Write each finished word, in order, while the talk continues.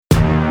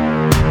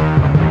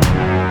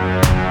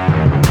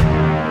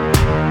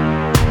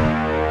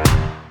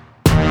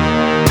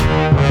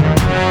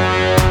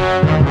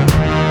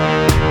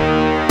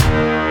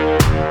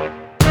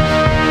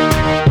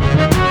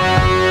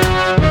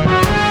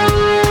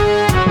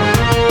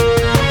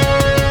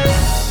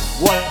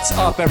What's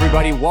up,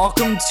 everybody?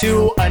 Welcome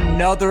to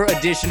another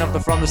edition of the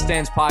From the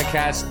Stands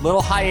podcast.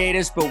 Little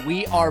hiatus, but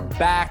we are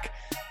back.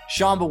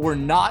 Sean, but we're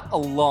not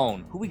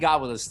alone. Who we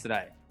got with us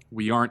today?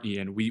 We aren't,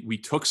 Ian. We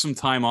took some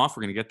time off.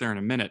 We're going to get there in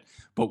a minute.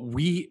 But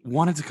we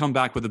wanted to come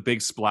back with a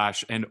big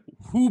splash. And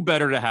who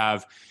better to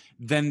have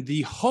than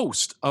the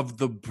host of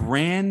the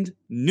brand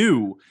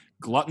new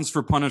Gluttons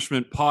for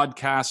Punishment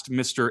podcast,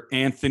 Mr.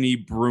 Anthony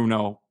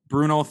Bruno.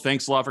 Bruno,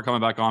 thanks a lot for coming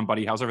back on,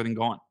 buddy. How's everything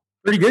going?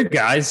 Pretty good,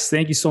 guys.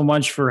 Thank you so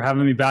much for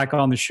having me back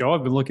on the show.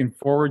 I've been looking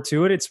forward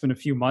to it. It's been a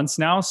few months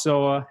now,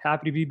 so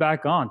happy to be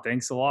back on.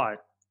 Thanks a lot.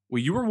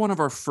 Well, you were one of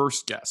our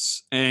first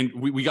guests, and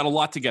we got a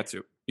lot to get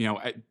to. You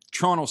know,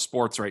 Toronto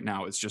sports right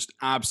now is just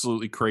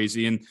absolutely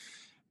crazy.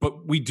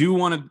 But we do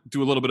want to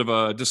do a little bit of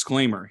a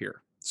disclaimer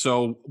here.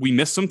 So we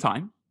missed some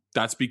time.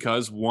 That's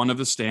because one of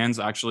the stands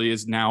actually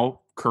is now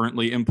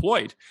currently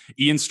employed.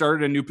 Ian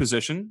started a new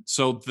position,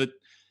 so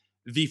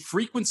the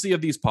frequency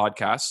of these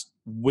podcasts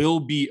will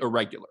be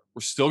irregular.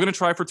 We're still going to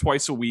try for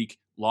twice a week.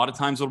 A lot of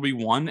times it'll be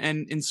one,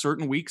 and in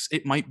certain weeks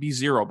it might be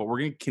zero, but we're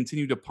going to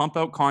continue to pump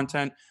out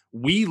content.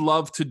 We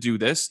love to do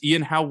this.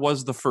 Ian, how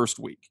was the first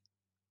week?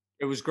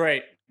 It was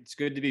great. It's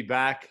good to be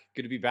back.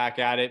 Good to be back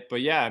at it.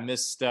 But yeah, I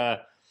missed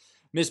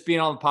being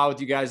on the pod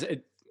with you guys.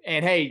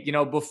 And hey, you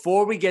know,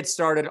 before we get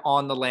started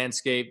on the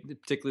landscape,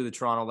 particularly the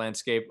Toronto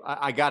landscape,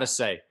 I got to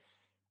say,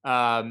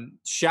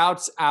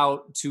 shouts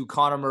out to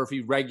Connor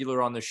Murphy,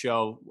 regular on the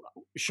show.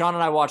 Sean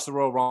and I watched the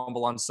Royal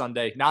Rumble on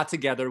Sunday. Not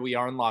together. We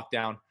are in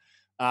lockdown.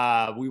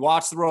 We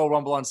watched the Royal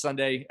Rumble on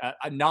Sunday.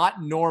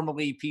 Not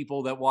normally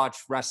people that watch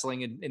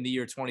wrestling in the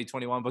year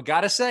 2021, but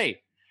gotta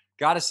say,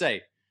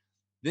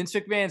 Vince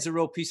McMahon's a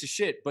real piece of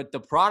shit, but the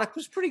product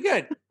was pretty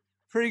good.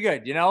 Pretty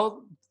good. You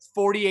know,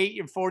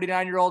 48 and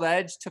 49-year-old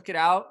Edge took it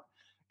out.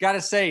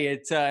 Gotta say,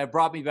 it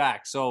brought me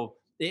back. So,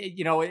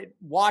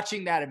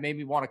 watching that, it made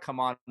me want to come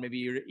on. Maybe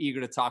you're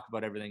eager to talk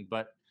about everything,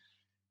 but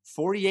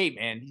 48,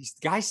 man, these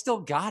guys still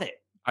got it.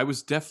 I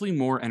was definitely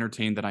more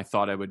entertained than I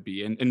thought I would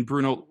be. And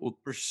Bruno,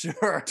 for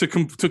sure.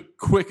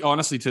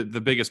 Honestly, to the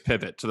biggest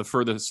pivot, to the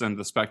furthest end of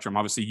the spectrum,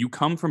 obviously you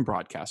come from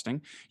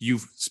broadcasting.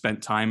 You've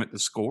spent time at the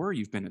Score.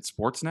 You've been at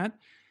Sportsnet.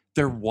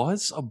 There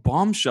was a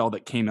bombshell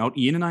that came out.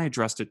 Ian and I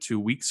addressed it 2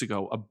 weeks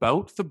ago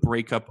about the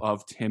breakup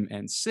of Tim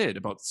and Sid,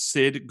 about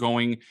Sid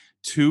going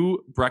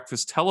to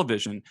breakfast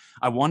television.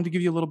 I wanted to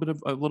give you a little bit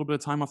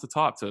of time off the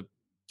top to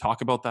talk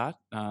about that,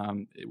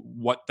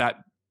 what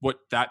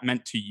that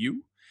meant to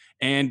you.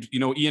 And, you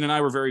know, Ian and I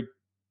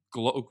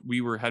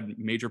were had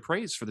major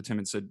praise for the Tim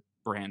and Sid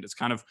brand. It's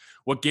kind of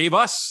what gave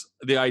us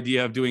the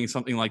idea of doing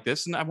something like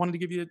this. And I wanted to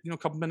give you, a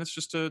couple minutes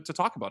just to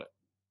talk about it.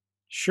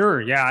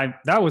 Sure. Yeah,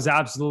 that was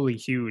absolutely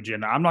huge.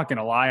 And I'm not going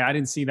to lie, I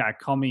didn't see that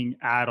coming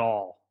at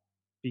all,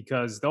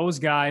 because those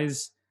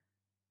guys,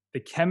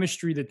 the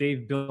chemistry that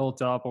they've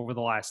built up over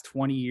the last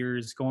 20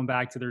 years, going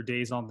back to their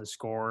days on the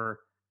Score,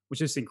 was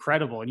just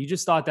incredible. And you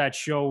just thought that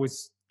show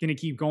was going to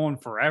keep going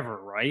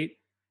forever, right?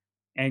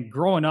 And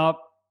growing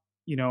up,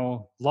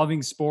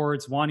 loving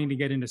sports, wanting to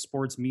get into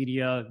sports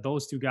media,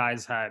 those two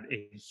guys had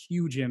a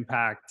huge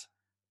impact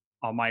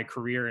on my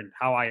career and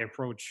how I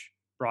approach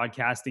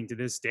broadcasting to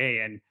this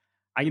day. And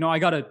I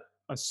got a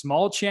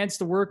small chance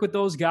to work with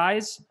those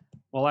guys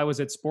while I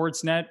was at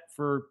Sportsnet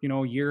for,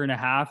 a year and a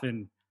half.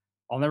 And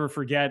I'll never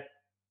forget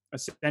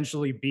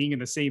essentially being in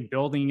the same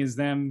building as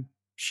them,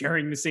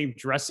 sharing the same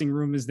dressing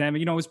room as them.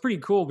 It was pretty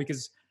cool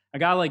because a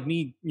guy like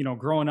me,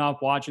 growing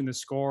up watching the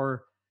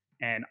Score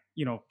and,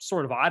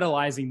 sort of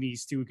idolizing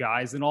these two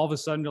guys, and all of a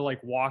sudden to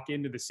walk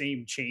into the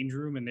same change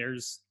room and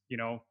there's,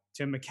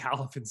 Tim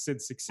McAuliffe and Sid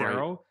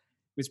Seixeiro. Right.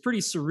 It was pretty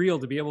surreal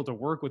to be able to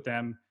work with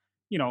them,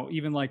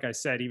 even like I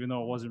said, even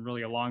though it wasn't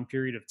really a long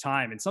period of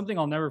time. And something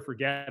I'll never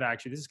forget,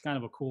 actually, this is kind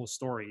of a cool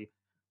story.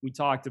 We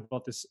talked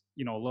about this,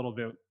 a little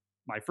bit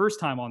my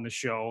first time on the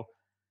show.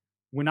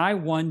 When I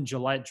won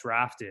Gillette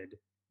Drafted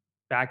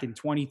back in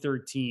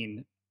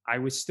 2013, I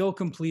was still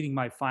completing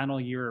my final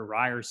year at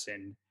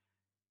Ryerson.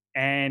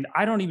 And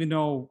I don't even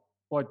know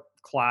what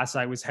class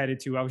I was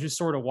headed to. I was just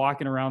sort of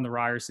walking around the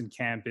Ryerson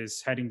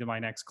campus, heading to my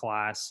next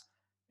class.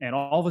 And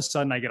all of a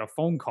sudden I get a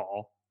phone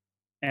call,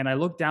 and I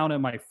look down at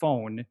my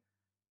phone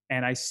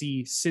and I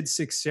see Sid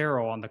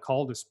Seixeiro on the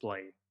call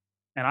display.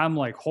 And I'm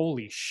like,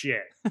 holy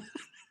shit.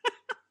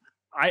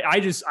 I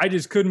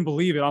just couldn't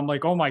believe it. I'm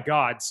like, oh my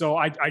God. So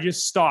I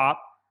just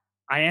stop.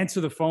 I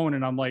answer the phone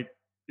and I'm like,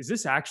 is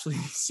this actually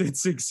Sid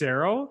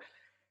Seixeiro?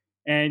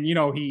 And,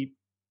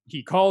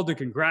 he called to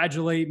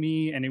congratulate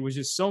me, and it was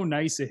just so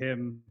nice of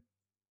him.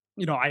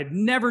 I had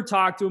never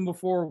talked to him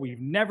before. We've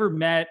never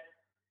met.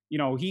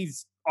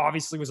 He's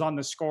obviously was on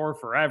the Score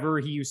forever.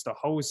 He used to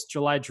host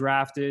Gillette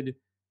Drafted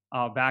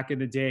back in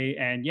the day.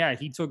 And yeah,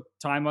 he took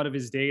time out of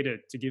his day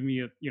to give me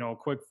a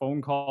quick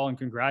phone call and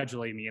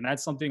congratulate me. And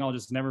that's something I'll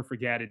just never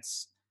forget.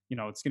 It's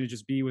going to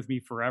just be with me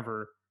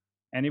forever.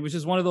 And it was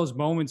just one of those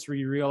moments where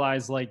you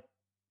realize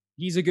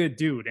he's a good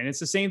dude. And it's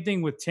the same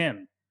thing with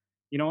Tim.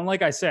 And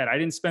like I said, I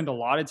didn't spend a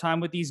lot of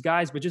time with these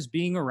guys, but just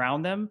being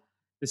around them,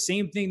 the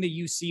same thing that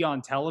you see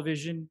on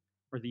television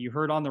or that you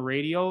heard on the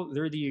radio,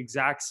 they're the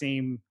exact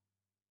same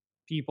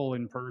people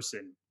in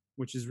person.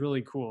 which is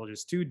really cool.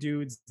 Just two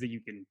dudes that you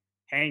can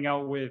hang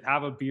out with,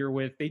 have a beer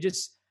with. They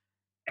just,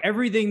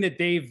 everything that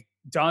they've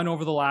done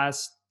over the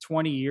last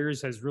 20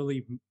 years has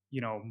really,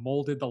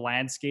 molded the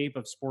landscape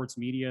of sports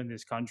media in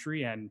this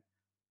country. And,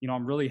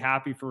 I'm really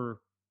happy for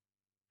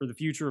the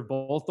future of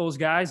both those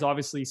guys.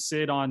 Obviously,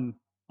 Sid on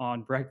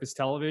breakfast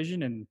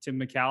television and Tim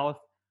McAuliffe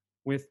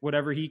with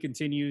whatever he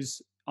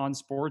continues on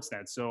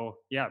Sportsnet. So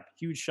yeah,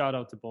 huge shout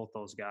out to both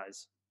those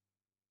guys.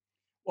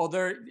 Well,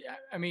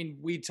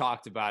 we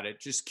talked about it,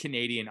 just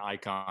Canadian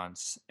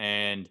icons.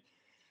 And,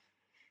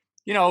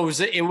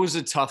 it was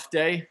a tough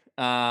day,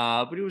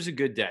 but it was a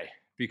good day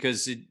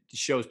because it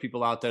shows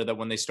people out there that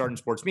when they start in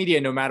sports media,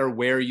 no matter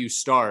where you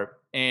start,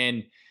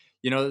 and,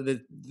 the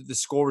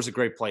Score was a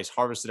great place,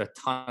 harvested a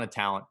ton of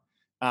talent.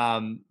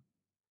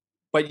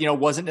 But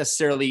wasn't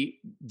necessarily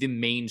the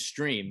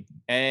mainstream,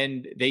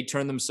 and they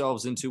turned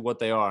themselves into what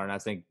they are. And I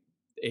think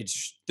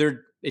it's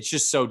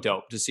just so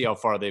dope to see how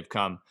far they've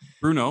come.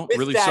 Bruno,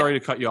 really sorry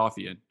to cut you off,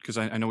 Ian, because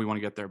I know we want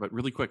to get there, but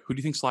really quick, who do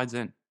you think slides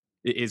in?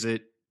 Is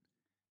it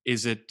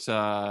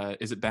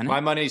Bennett? My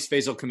money's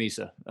Faisal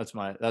Kamisa.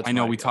 I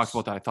know we talked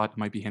about that. I thought it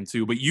might be him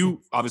too, but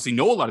you obviously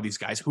know a lot of these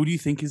guys. Who do you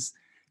think is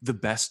the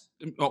best?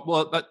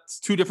 Well, that's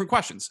two different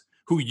questions.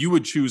 Who you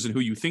would choose and who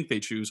you think they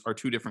choose are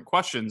two different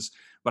questions,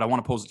 but I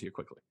want to pose it to you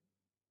quickly.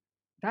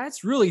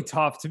 That's really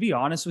tough, to be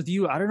honest with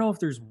you. I don't know if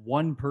there's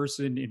one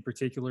person in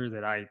particular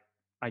that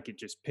I could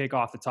just pick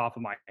off the top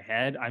of my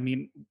head. I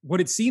mean, what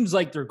it seems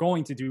like they're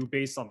going to do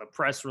based on the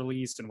press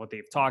release and what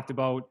they've talked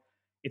about,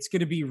 it's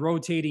going to be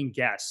rotating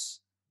guests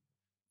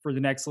for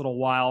the next little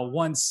while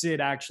once Sid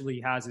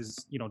actually has his,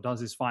 does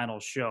his final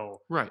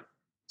show. Right.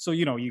 So,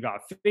 you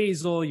got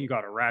Faisal, you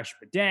got Arash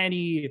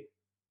Madani,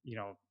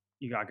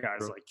 you got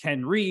guys like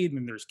Ken Reed,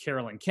 and there's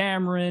Carolyn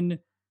Cameron.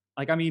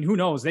 Like, I mean, who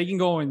knows? They can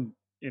go in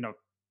a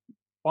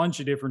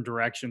bunch of different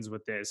directions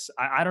with this.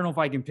 I don't know if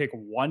I can pick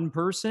one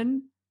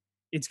person.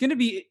 It's going to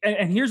be,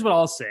 and here's what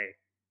I'll say.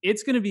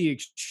 It's going to be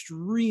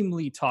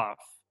extremely tough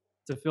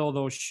to fill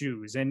those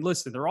shoes. And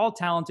listen, they're all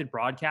talented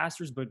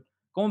broadcasters, but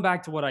going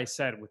back to what I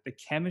said, with the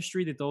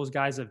chemistry that those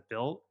guys have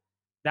built,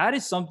 that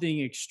is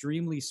something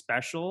extremely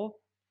special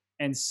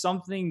and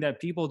something that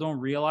people don't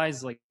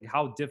realize, like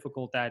how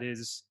difficult that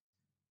is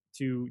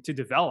to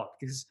develop.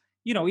 Because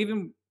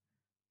even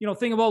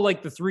think about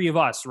like the three of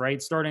us, right,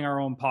 starting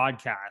our own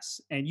podcasts,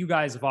 and you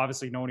guys have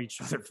obviously known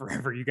each other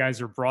forever. You guys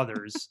are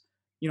brothers.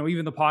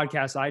 Even the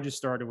podcast I just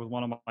started with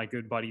one of my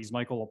good buddies,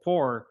 Michael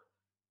Lepore,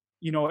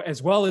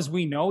 as well as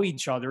we know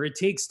each other, it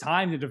takes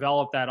time to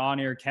develop that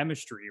on-air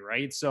chemistry,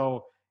 right?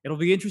 So it'll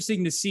be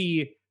interesting to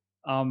see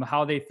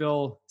how they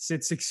fill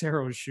Sid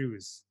Sixero's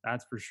shoes.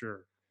 That's for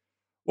sure.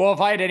 Well,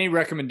 if I had any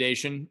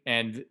recommendation,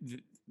 and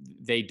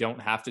they don't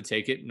have to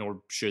take it,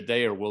 nor should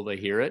they, or will they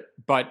hear it,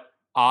 but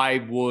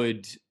I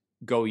would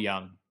go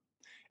young.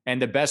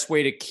 And the best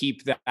way to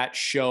keep that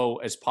show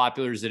as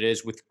popular as it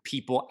is with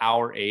people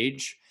our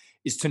age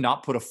is to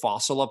not put a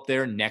fossil up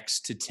there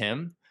next to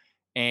Tim.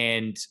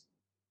 And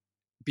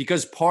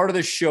because part of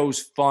the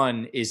show's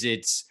fun is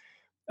its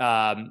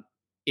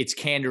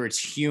candor, its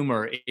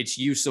humor, its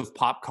use of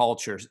pop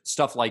culture,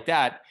 stuff like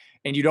that.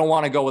 And you don't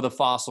want to go with a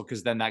fossil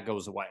because then that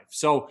goes away.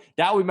 So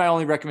that would be my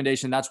only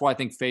recommendation. That's why I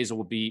think Faisal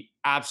will be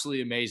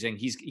absolutely amazing.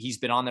 He's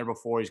been on there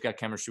before. He's got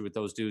chemistry with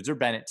those dudes, or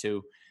Bennett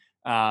too.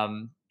 But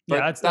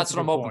yeah, that's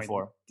what I'm hoping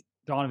for.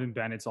 Donovan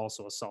Bennett's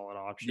also a solid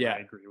option. Yeah, I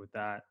agree with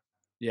that.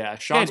 Yeah,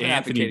 Sean's get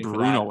Anthony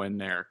Bruno in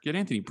there. Get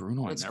Anthony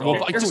Bruno in there.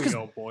 Well, here we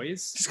go,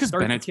 boys. Just because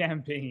Bennett's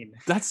campaign.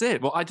 That's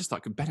it. Well, I just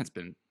thought Bennett's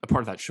been a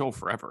part of that show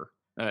forever.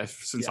 They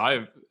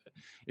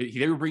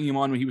were bringing him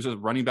on when he was a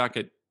running back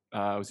at.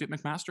 Was he at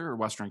McMaster or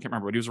Western? I can't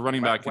remember, but he was a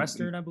running back.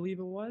 Western, I believe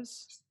it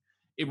was.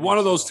 One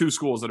of those two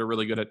schools that are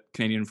really good at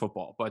Canadian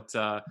football. But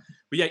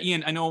yeah,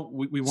 Ian, I know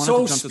we wanted to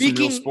jump to some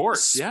real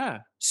sports.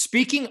 Yeah.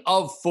 Speaking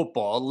of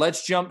football,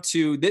 let's jump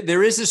to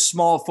there is a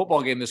small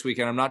football game this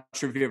weekend. I'm not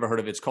sure if you've ever heard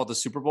of it. It's called the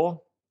Super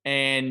Bowl.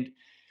 And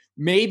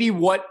maybe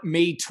what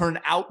may turn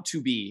out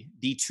to be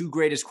the two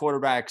greatest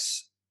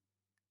quarterbacks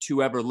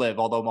to ever live,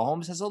 although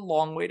Mahomes has a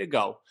long way to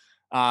go.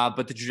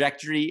 But the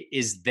trajectory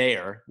is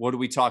there. What are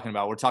we talking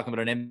about? We're talking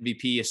about an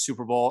MVP, a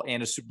Super Bowl,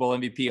 and a Super Bowl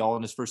MVP all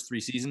in his first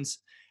 3 seasons.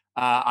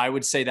 I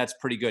would say that's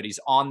pretty good. He's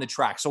on the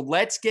track. So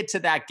let's get to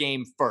that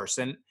game first.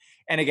 And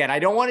again, I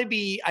don't want to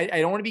be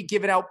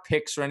giving out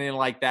picks or anything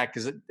like that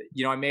because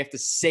I may have to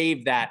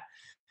save that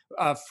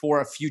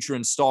for a future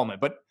installment.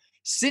 But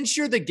since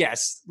you're the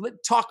guest,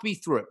 talk me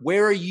through it.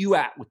 Where are you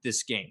at with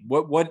this game?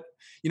 What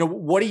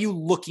are you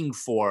looking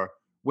for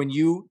when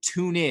you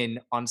tune in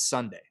on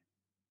Sunday?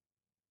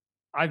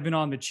 I've been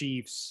on the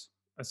Chiefs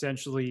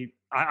essentially.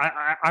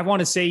 I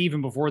want to say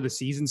even before the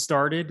season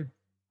started,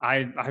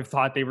 I've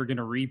thought they were going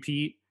to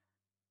repeat.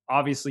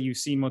 Obviously, you've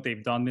seen what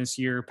they've done this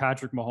year.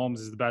 Patrick Mahomes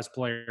is the best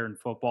player in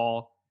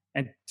football.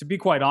 And to be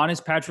quite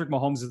honest, Patrick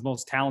Mahomes is the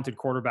most talented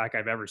quarterback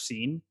I've ever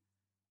seen.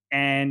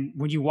 And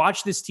when you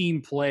watch this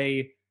team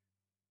play,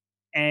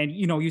 and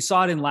you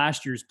saw it in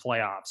last year's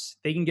playoffs,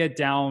 they can get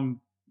down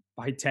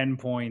by 10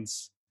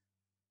 points,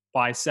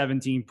 by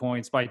 17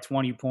 points, by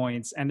 20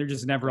 points, and they're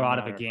just never out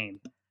of a game.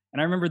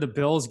 And I remember the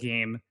Bills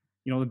game.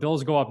 The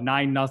Bills go up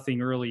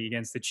 9-0 early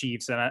against the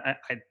Chiefs, and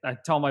I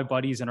tell my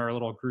buddies in our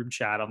little group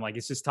chat, I'm like,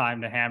 it's just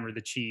time to hammer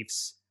the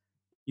Chiefs.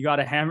 You got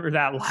to hammer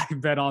that live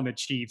bet on the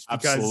Chiefs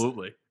because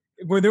Absolutely.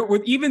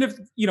 even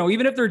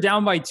if they're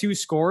down by 2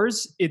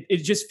 scores,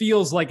 it just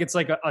feels like it's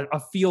like a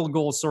field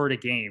goal sort of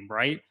game,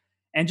 right?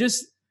 And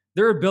just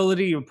their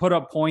ability to put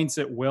up points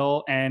at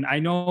will. And I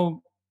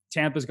know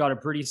Tampa's got a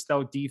pretty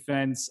stout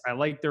defense. I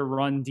like their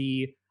run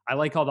D. I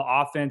like how the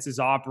offense is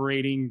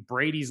operating.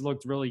 Brady's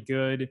looked really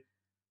good.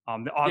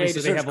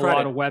 Obviously, they have a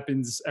lot of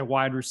weapons at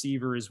wide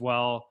receiver as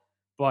well.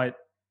 But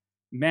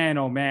man,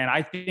 oh man,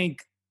 I think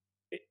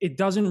it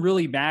doesn't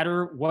really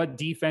matter what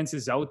defense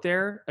is out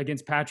there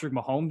against Patrick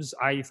Mahomes.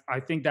 I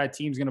think that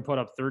team's going to put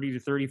up 30 to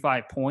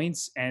 35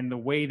 points. And the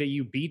way that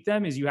you beat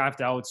them is you have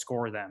to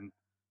outscore them.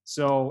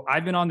 So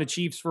I've been on the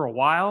Chiefs for a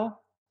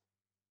while.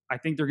 I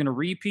think they're going to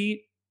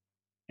repeat.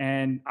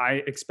 And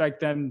I expect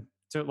them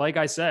to, like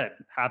I said,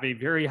 have a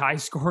very high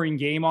scoring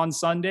game on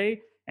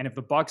Sunday. And if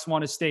the Bucs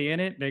want to stay in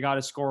it, they got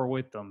to score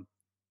with them.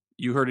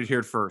 You heard it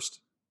here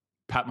first.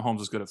 Pat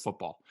Mahomes is good at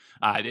football.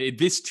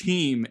 This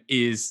team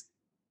is,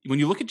 when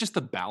you look at just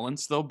the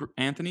balance, though,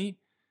 Anthony,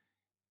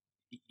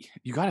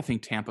 you got to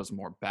think Tampa's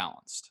more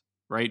balanced,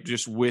 right?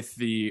 Just with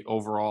the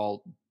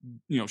overall,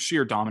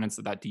 sheer dominance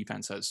that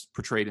defense has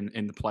portrayed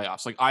in the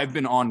playoffs. Like, I've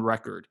been on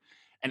record,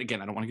 and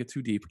again, I don't want to get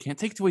too deep. Can't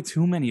take away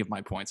too many of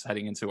my points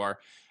heading into our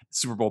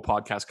Super Bowl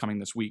podcast coming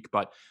this week,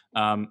 but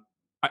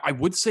I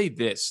would say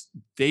this.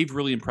 They've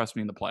really impressed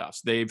me in the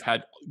playoffs. They've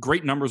had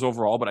great numbers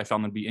overall, but I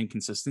found them to be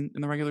inconsistent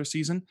in the regular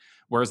season.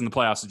 Whereas in the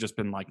playoffs, it's just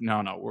been like,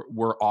 no,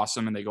 we're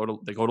awesome. And they go to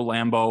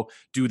Lambeau,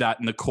 do that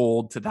in the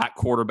cold to that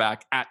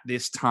quarterback at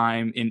this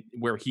time in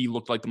where he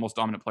looked like the most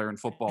dominant player in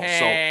football.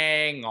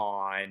 Hang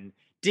on.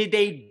 Did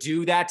they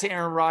do that to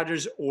Aaron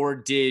Rodgers, or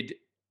did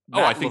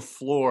I think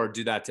LaFleur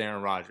do that to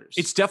Aaron Rodgers?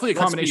 It's definitely a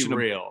combination.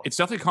 It's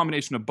definitely a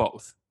combination of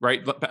both,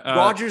 right?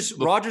 Rodgers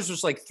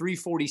was like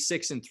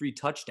 346 and 3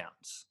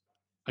 touchdowns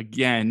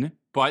again,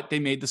 but they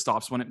made the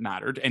stops when it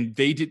mattered, and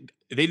they did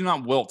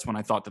not wilt when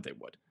I thought that they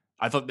would.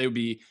 I thought they would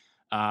be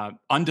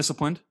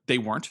undisciplined. They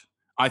weren't.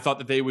 I thought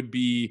that they would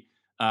be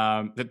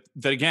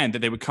that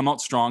they would come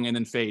out strong and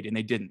then fade, and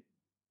they didn't.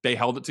 They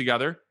held it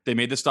together. They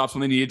made the stops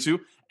when they needed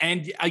to.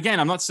 And again,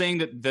 I'm not saying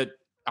that.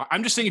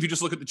 I'm just saying if you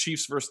just look at the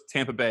Chiefs versus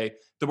Tampa Bay,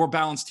 the more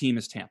balanced team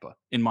is Tampa,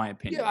 in my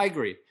opinion. Yeah, I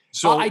agree.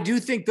 So I do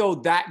think, though,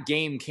 that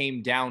game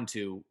came down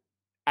to,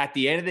 at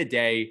the end of the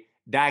day,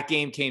 that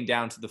game came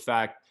down to the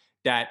fact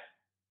that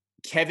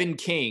Kevin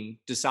King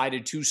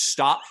decided to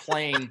stop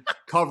playing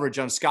coverage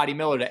on Scotty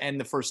Miller to end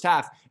the first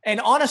half.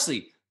 And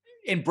honestly,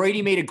 and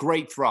Brady made a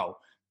great throw.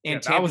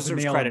 And Tampa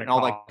deserves credit and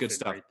all that good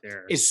stuff. Right,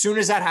 as soon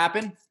as that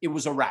happened, it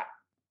was a wrap.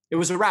 It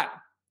was a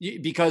wrap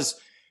because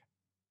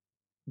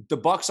the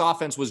Bucs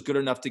offense was good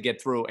enough to get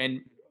through.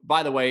 And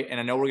by the way, and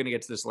I know we're going to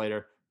get to this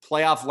later,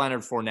 playoff Leonard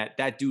Fournette,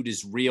 that dude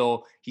is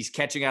real. He's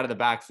catching out of the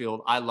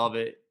backfield. I love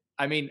it.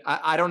 I mean,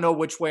 I don't know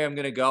which way I'm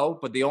going to go,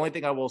 but the only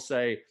thing I will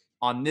say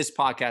on this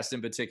podcast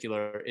in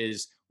particular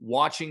is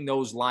watching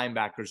those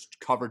linebackers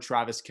cover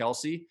Travis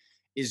Kelce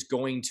is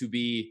going to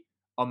be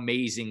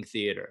amazing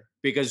theater,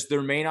 because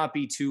there may not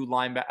be 2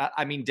 linebackers.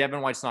 I mean,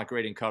 Devin White's not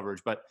great in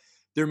coverage, but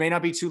there may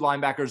not be 2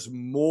 linebackers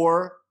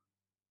more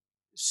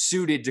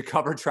suited to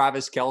cover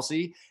Travis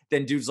Kelce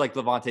than dudes like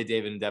Levante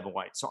David and Devin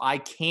White. So I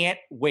can't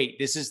wait.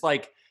 This is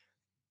like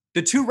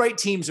the 2 right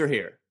teams are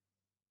here.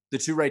 The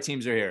 2 right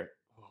teams are here.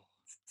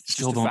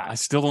 I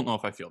still don't know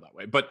if I feel that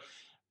way. But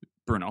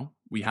Bruno,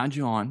 we had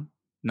you on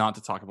not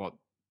to talk about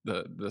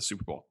the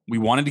Super Bowl. We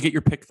wanted to get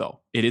your pick,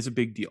 though. It is a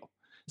big deal.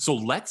 So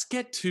let's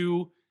get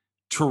to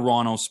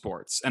Toronto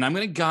sports. And I'm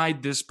going to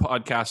guide this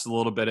podcast a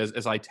little bit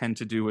as I tend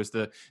to do as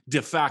the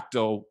de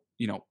facto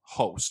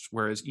host,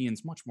 whereas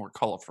Ian's much more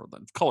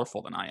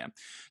colorful than I am.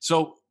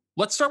 So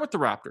let's start with the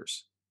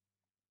Raptors.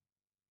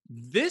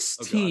 This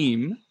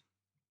team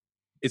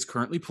is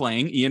currently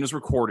playing. Ian is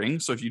recording,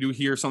 so if you do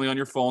hear something on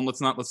your phone, let's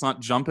not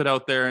jump it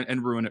out there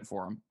and ruin it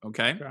for him.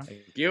 Okay?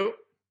 Thank you.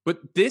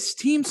 But this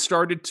team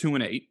started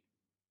 2-8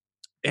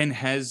 and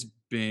has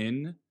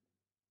been,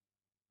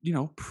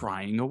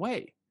 prying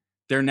away.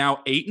 They're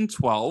now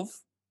 8-12.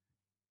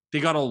 They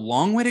got a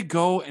long way to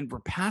go, and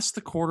we're past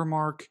the quarter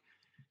mark.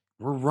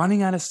 We're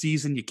running out of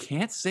season. You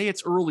can't say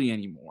it's early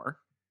anymore.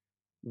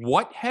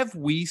 What have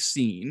we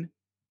seen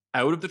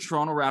out of the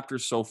Toronto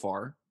Raptors so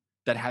far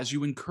that has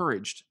you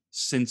encouraged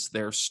since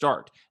their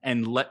start?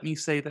 And let me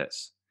say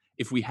this.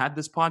 If we had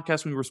this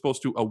podcast when we were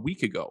supposed to a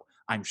week ago,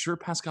 I'm sure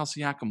Pascal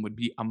Siakam would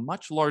be a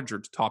much larger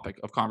topic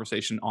of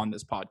conversation on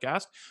this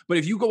podcast. But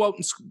if you go out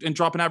and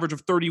drop an average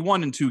of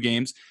 31 in 2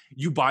 games,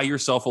 you buy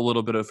yourself a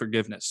little bit of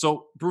forgiveness.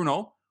 So,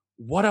 Bruno,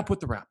 what up with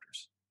the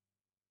Raptors?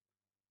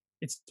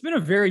 It's been a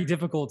very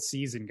difficult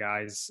season,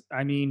 guys.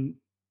 I mean,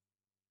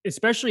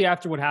 especially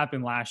after what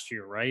happened last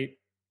year, right?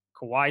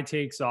 Kawhi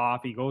takes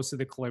off, he goes to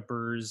the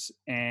Clippers,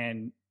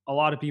 and a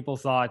lot of people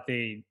thought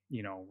they,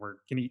 were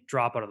going to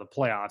drop out of the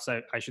playoffs.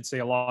 I should say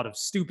a lot of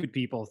stupid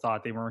people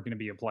thought they weren't going to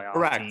be a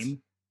playoff team.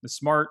 The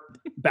smart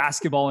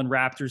basketball and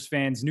Raptors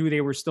fans knew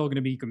they were still going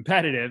to be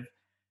competitive.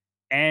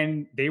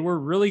 and they were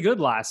really good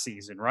last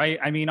season, right?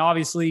 I mean,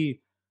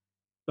 obviously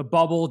the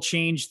bubble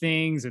changed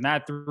things and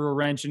that threw a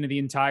wrench into the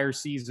entire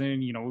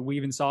season. You know, we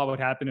even saw what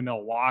happened in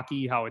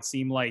Milwaukee, how it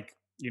seemed like,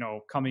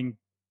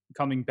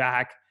 coming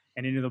back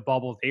and into the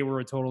bubble, they were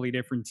a totally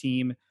different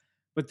team.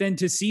 But then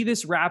to see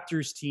this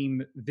Raptors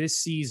team this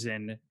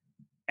season,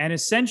 and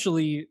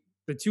essentially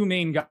the two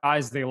main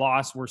guys they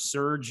lost were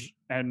Serge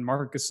and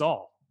Marc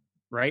Gasol,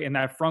 right? And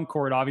that front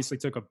court obviously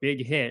took a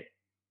big hit.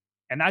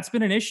 And that's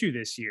been an issue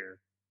this year.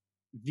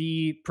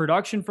 The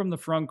production from the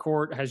front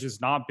court has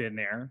just not been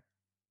there.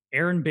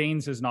 Aaron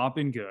Baines has not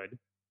been good.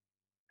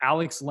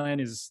 Alex Len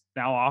is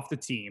now off the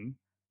team.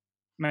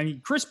 I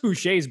mean, Chris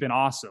Boucher has been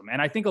awesome.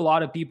 And I think a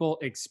lot of people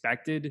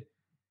expected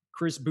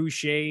Chris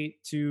Boucher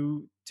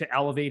to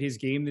elevate his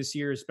game this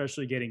year,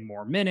 especially getting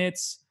more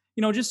minutes.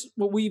 You know, just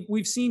what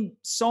we've seen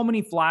so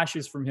many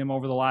flashes from him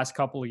over the last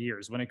couple of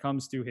years when it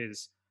comes to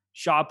his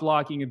shot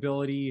blocking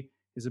ability,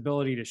 his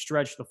ability to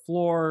stretch the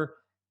floor.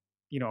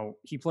 You know,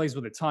 he plays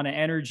with a ton of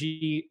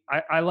energy.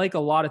 I like a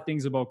lot of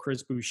things about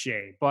Chris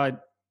Boucher,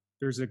 but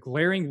there's a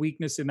glaring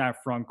weakness in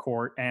that front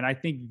court. And I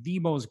think the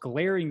most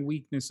glaring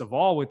weakness of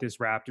all with this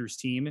Raptors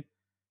team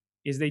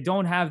is they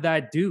don't have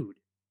that dude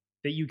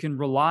that you can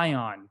rely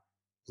on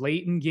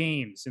late in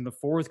games in the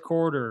fourth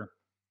quarter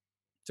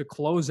to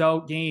close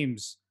out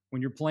games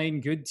when you're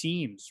playing good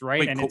teams, right?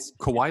 Wait, and it's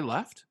Kawhi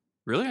left?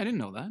 Really? I didn't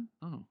know that.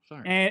 Oh,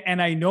 sorry.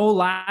 and I know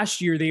last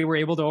year they were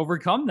able to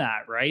overcome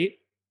that, right?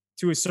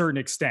 To a certain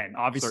extent.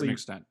 Obviously,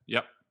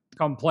 Yep.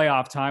 Come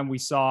playoff time, we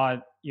saw,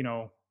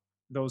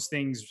 those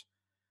things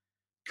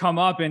come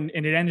up and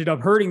it ended up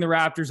hurting the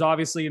Raptors,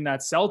 obviously, in that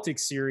Celtics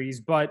series.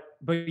 But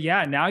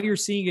yeah, now you're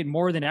seeing it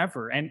more than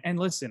ever. And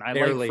listen, I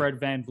like Fred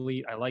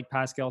VanVleet, I like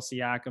Pascal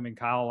Siakam and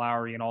Kyle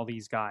Lowry and all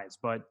these guys,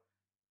 but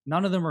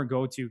none of them are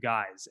go-to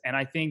guys. And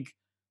I think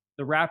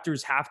the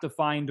Raptors have to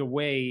find a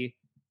way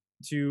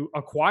to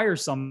acquire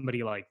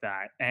somebody like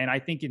that. And I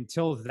think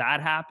until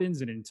that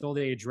happens and until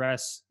they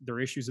address their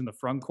issues in the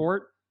front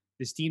court,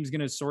 this team's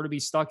going to sort of be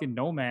stuck in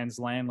no man's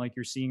land like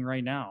you're seeing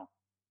right now.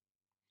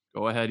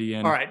 Go ahead,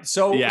 Ian. All right.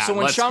 So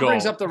when Sean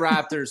brings up the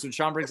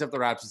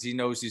Raptors, he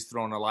knows he's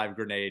throwing a live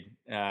grenade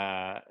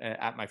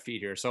at my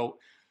feet here. So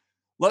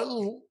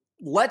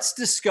let's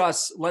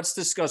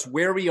discuss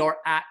where we are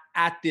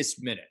at this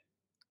minute.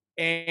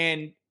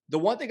 And the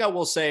one thing I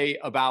will say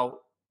about,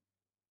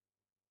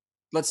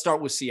 let's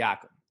start with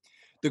Siakam.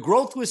 The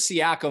growth with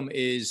Siakam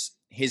is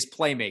his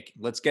playmaking.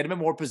 Let's get him in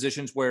more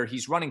positions where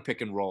he's running pick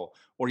and roll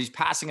or he's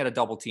passing out of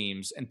double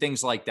teams and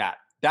things like that.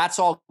 That's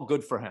all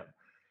good for him.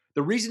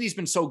 The reason he's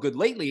been so good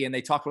lately, and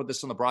they talked about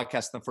this on the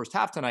broadcast in the first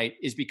half tonight,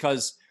 is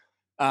because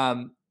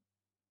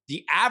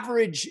the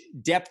average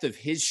depth of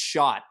his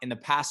shot in the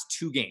past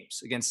two games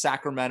against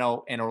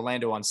Sacramento and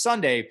Orlando on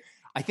Sunday,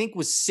 I think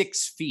was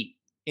 6 feet.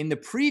 In the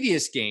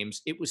previous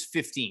games, it was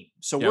 15.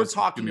 So we're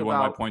talking about one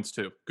of my points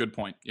too. Good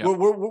point. Yeah.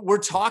 We're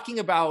talking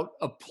about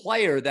a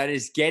player that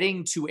is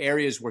getting to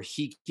areas where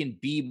he can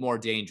be more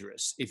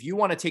dangerous. If you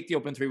want to take the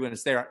open three when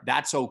it's there,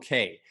 that's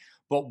okay.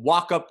 But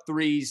walk up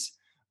threes,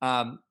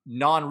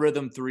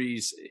 non-rhythm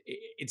threes,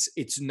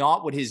 it's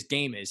not what his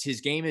game is. His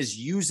game is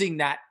using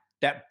that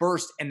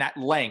burst and that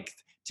length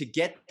to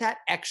get that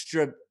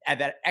extra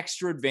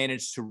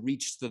advantage to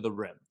reach to the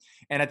rim.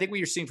 And I think what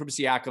you're seeing from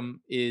Siakam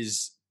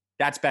is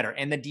that's better.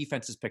 And the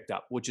defense is picked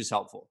up, which is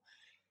helpful.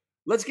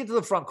 Let's get to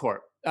the front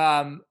court.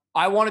 I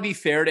want to be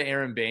fair to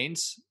Aaron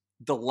Baines.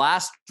 The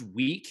last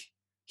week,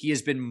 he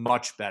has been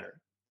much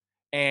better.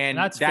 And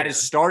that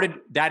has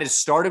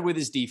started with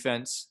his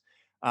defense.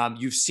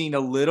 You've seen a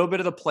little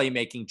bit of the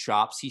playmaking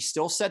chops. He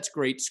still sets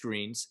great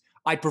screens.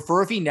 I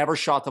prefer if he never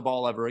shot the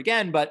ball ever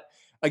again. But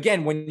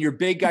again, when your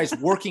big guy's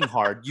working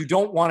hard, you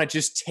don't want to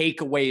just take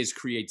away his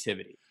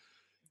creativity.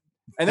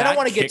 And then I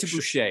want to get to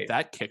Boucher.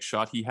 That kick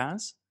shot he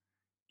has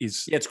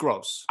it's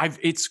gross.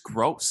 It's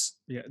gross.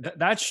 Yeah,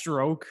 that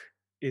stroke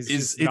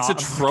is it's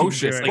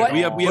atrocious. Like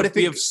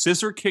we have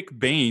scissor kick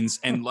Baines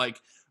and like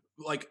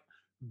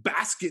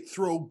basket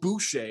throw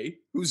Boucher,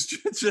 who's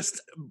just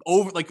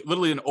over, like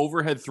literally an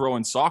overhead throw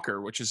in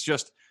soccer, which is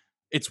just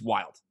it's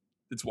wild.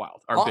 It's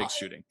wild. Our big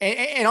shooting.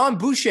 And on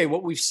Boucher,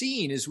 what we've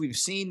seen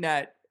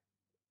that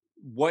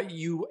what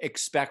you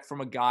expect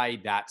from a guy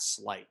that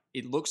slight.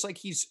 It looks like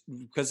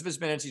because of his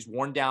minutes, he's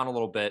worn down a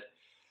little bit.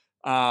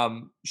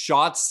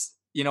 Shots,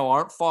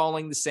 aren't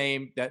falling the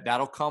same.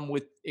 That'll come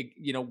with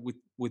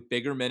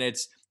bigger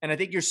minutes. And I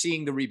think you're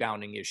seeing the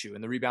rebounding issue,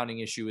 and the rebounding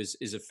issue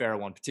is a fair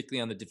one,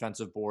 particularly on the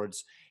defensive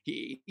boards.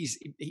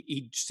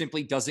 He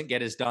simply doesn't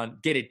get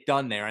it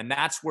done there, and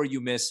that's where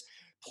you miss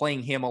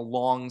playing him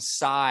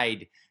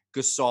alongside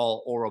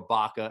Gasol or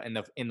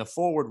Ibaka in the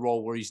forward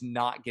role, where he's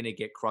not going to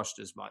get crushed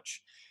as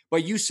much.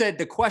 But you said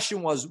the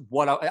question was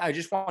I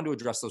just wanted to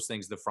address those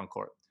things in the front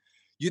court.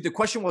 The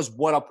question was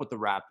what up with the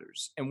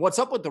Raptors, and what's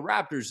up with the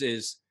Raptors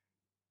is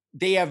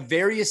they have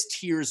various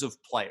tiers of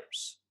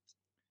players.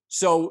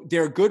 So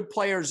their good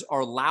players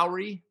are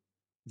Lowry,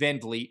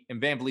 VanVleet,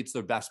 and VanVleet's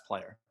their best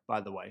player,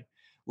 by the way.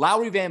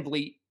 Lowry,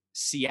 VanVleet,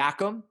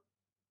 Siakam,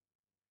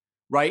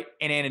 right,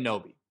 and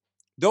Anunoby.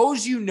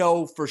 Those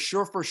for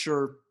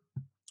sure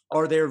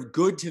are they're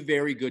good to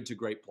very good to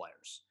great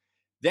players.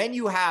 Then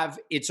you have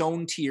its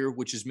own tier,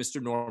 which is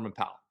Mr. Norman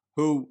Powell,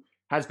 who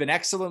has been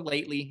excellent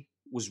lately,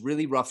 was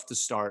really rough to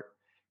start,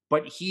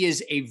 but he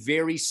is a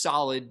very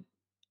solid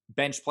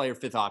bench player,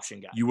 fifth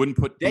option guy. You wouldn't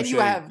put Then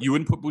Boucher. You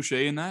wouldn't put Boucher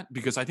in that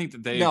because I think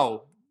that they.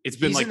 No, it's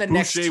been like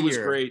Boucher was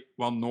great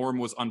while Norm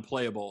was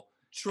unplayable,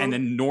 True. And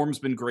then Norm's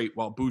been great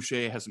while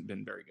Boucher hasn't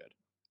been very good.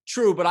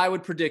 True, but I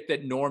would predict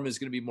that Norm is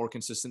going to be more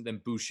consistent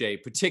than Boucher,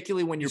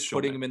 particularly when you're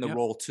putting him in the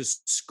role to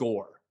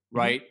score,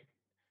 right? Mm-hmm.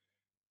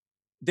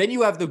 Then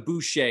you have the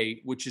Boucher,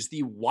 which is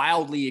the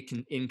wildly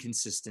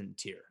inconsistent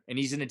tier, and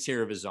he's in a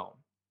tier of his own.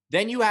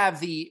 Then you have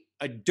the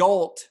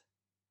adult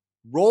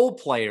role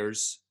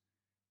players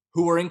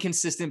who are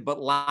inconsistent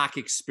but lack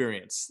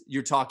experience.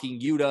 You're talking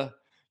Yuta,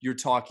 you're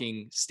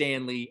talking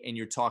Stanley, and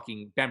you're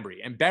talking Bembry.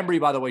 And Bembry,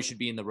 by the way, should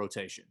be in the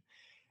rotation.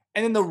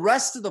 And then the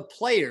rest of the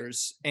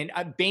players, and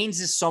Baines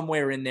is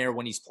somewhere in there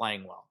when he's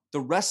playing well. The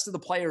rest of the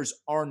players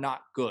are not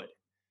good.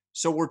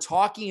 So we're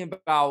talking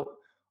about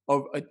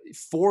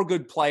 4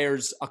 good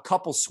players, a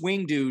couple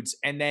swing dudes,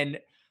 and then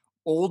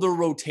older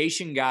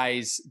rotation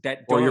guys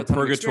that don't. Or your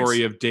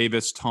purgatory of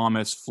Davis,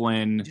 Thomas,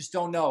 Flynn. I just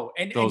don't know.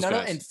 And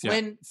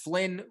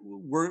Flynn,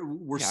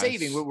 we're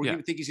saving. We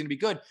think he's going to be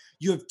good.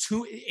 You have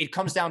 2. It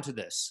comes down to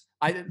this.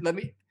 I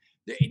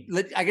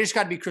just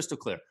got to be crystal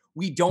clear.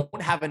 We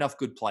don't have enough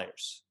good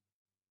players.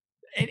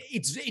 And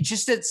it's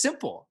just that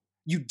simple.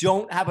 You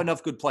don't have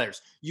enough good players.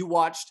 You've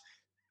watched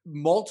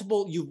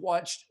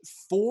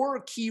 4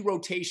 key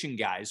rotation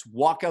guys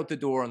walk out the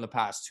door in the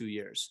past 2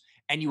 years,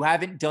 and you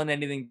haven't done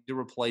anything to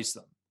replace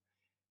them.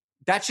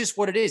 That's just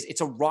what it is.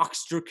 It's a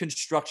roster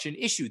construction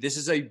issue. This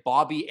is a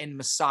Bobby and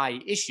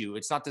Masai issue.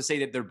 It's not to say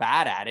that they're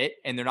bad at it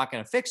and they're not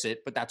going to fix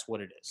it, but that's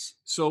what it is.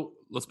 So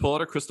let's pull out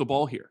our crystal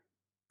ball here.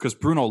 Because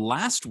Bruno,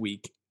 last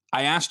week,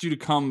 I asked you to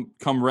come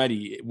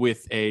ready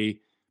with a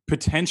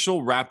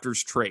potential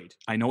Raptors trade.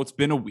 I know it's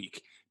been a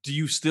week. Do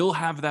you still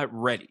have that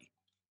ready?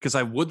 Because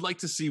I would like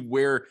to see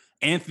where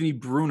Anthony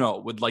Bruno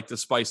would like to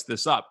spice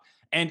this up.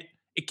 And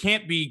it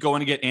can't be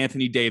going to get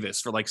Anthony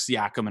Davis for like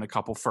Siakam and a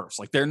couple firsts.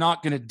 Like they're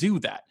not going to do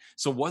that.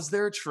 So was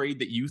there a trade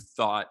that you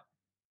thought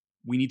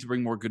we need to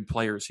bring more good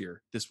players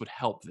here? This would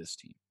help this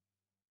team.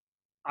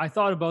 I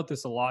thought about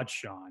this a lot,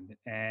 Sean,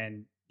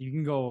 and you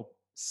can go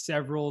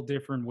several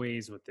different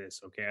ways with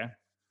this, okay?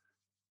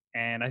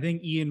 And I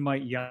think Ian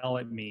might yell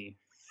at me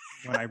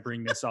when I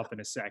bring this up in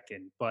a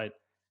second, but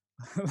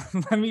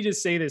let me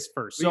just say this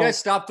first. Will you guys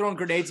stop throwing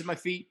grenades at my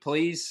feet,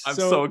 please? I'm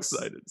so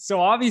excited.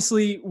 So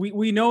obviously,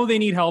 we know they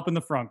need help in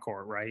the front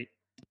court, right?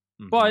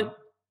 Mm-hmm. But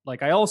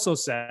like I also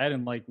said,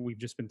 and like we've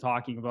just been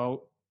talking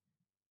about,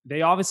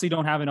 they obviously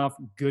don't have enough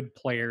good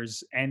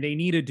players, and they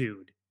need a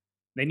dude.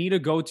 They need a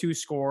go-to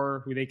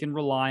scorer who they can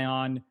rely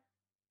on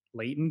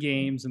late in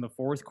games in the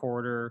fourth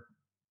quarter.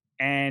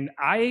 And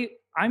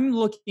I'm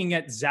looking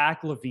at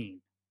Zach LaVine.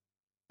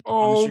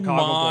 Oh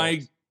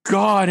my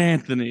God,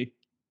 Anthony.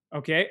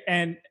 Okay,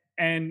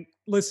 and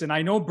listen,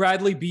 I know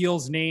Bradley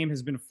Beal's name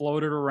has been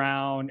floated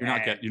around. You're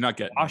not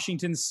getting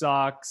Washington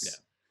sucks.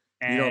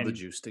 Yeah. You don't have the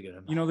juice to get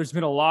him. You know, there's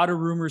been a lot of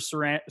rumors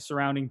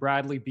surrounding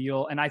Bradley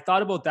Beal, and I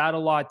thought about that a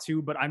lot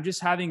too, but I'm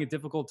just having a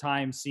difficult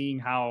time seeing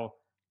how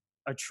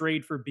a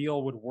trade for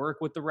Beal would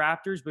work with the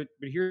Raptors. But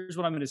here's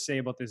what I'm going to say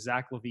about this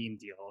Zach LaVine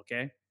deal,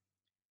 okay?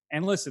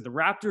 And listen, the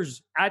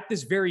Raptors, at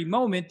this very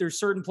moment, there's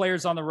certain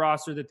players on the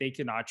roster that they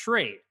cannot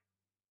trade,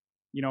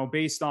 you know,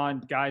 based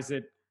on guys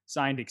that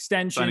signed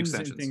extensions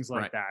and things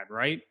like that,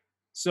 right?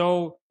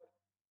 So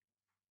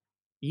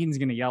Ian's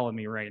going to yell at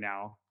me right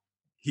now.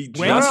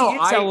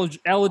 Eligible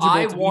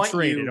to be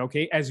traded,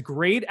 okay? As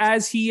great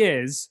as he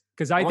is,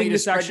 because I think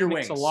this actually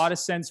makes a lot of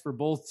sense for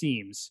both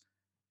teams.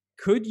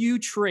 Could you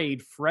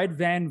trade Fred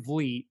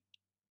VanVleet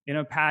in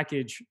a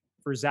package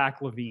for Zach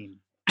LaVine?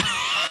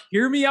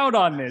 Hear me out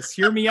on this.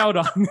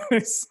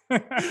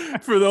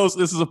 For those,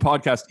 this is a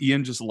podcast.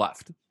 Ian just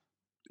left.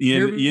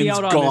 Ian's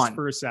out gone. On this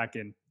for a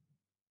second.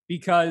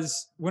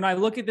 Because when I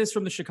look at this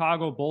from the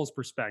Chicago Bulls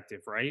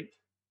perspective, right?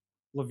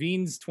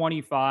 LaVine's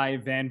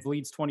 25,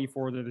 VanVleet's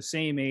 24. They're the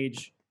same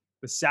age.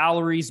 The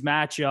salaries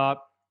match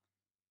up.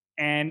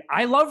 And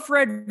I love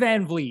Fred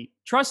VanVleet.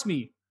 Trust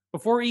me,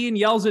 before Ian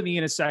yells at me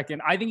in a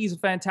second, I think he's a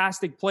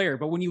fantastic player.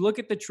 But when you look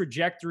at the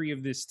trajectory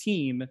of this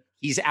team,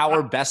 he's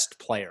our best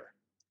player.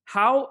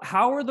 How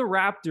are the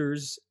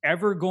Raptors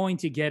ever going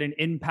to get an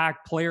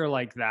impact player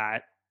like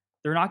that?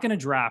 They're not going to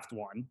draft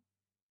one,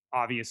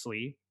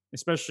 obviously,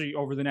 especially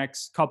over the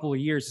next couple of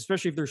years,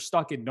 especially if they're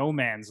stuck in no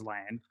man's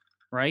land,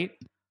 right?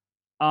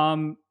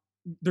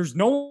 There's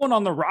no one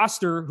on the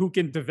roster who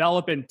can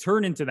develop and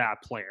turn into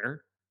that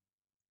player.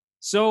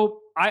 So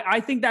I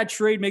think that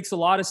trade makes a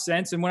lot of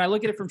sense. And when I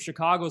look at it from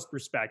Chicago's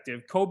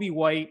perspective, Kobe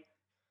White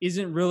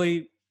isn't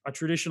really a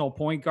traditional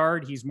point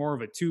guard. He's more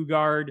of a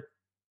 2-guard.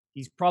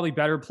 He's probably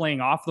better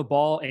playing off the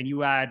ball, and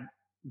you add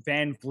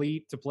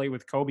VanVleet to play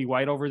with Kobe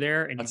White over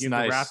there, and you give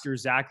the Raptors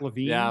Zach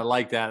LaVine. Yeah, I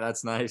like that.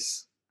 That's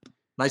nice.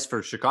 Nice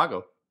for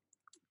Chicago.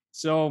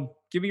 So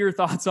Give me your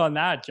thoughts on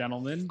that,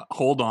 gentlemen.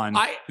 Hold on.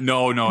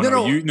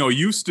 No.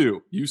 You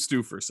stew. You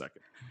stew for a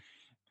second.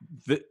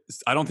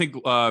 I don't think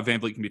Van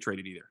Vliet can be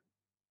traded either.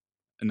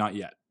 Not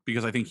yet,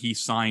 because I think he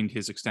signed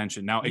his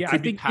extension. Now, it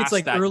could be past it's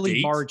like that early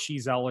date. March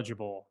he's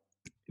eligible.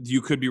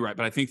 You could be right,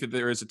 but I think that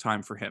there is a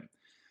time for him.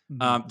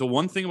 Mhm. The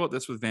one thing about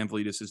this with Van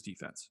Vliet is his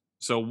defense.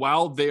 So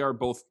while they are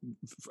both,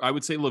 I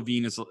would say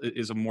Levine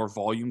is a more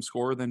volume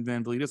scorer than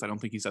Van Vliet is. I don't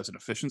think he's as an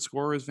efficient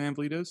scorer as Van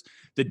Vliet is.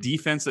 The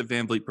defense that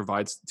Van Vliet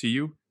provides to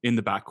you in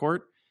the backcourt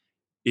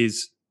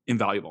is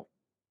invaluable.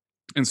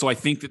 And so I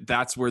think that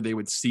that's where they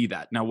would see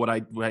that. Now, what I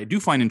do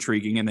find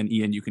intriguing, and then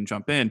Ian, you can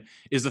jump in,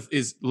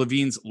 is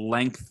Levine's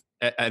length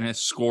and his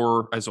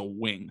scorer as a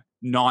wing,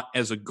 not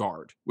as a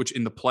guard, which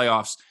in the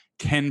playoffs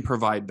can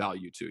provide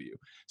value to you.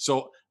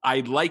 So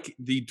I like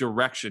the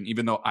direction,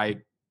 even though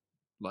I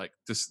like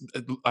this.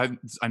 I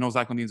know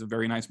Zach Levine's a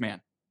very nice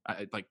man.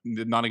 I like,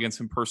 not against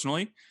him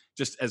personally.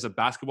 Just as a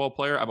basketball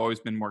player, I've always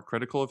been more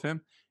critical of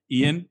him.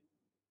 Ian,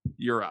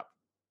 you're up.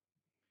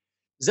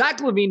 Zach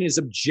LaVine is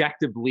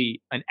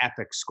objectively an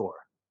epic scorer.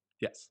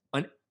 Yes.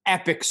 An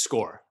epic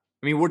scorer.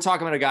 I mean, we're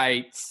talking about a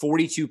guy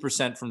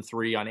 42% from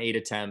 3 on 8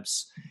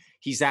 attempts.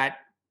 He's at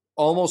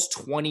almost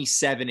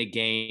 27 a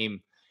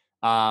game.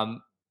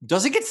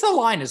 Doesn't get to the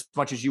line as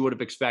much as you would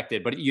have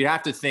expected, but you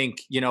have to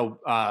think,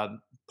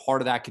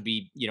 part of that could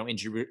be,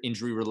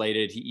 injury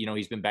related.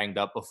 He's been banged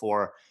up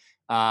before.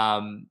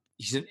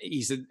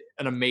 He's an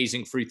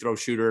amazing free throw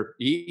shooter.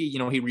 He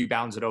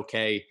rebounds it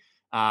okay.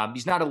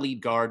 He's not a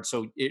lead guard,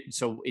 so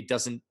it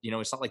doesn't,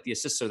 it's not like the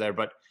assists are there,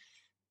 but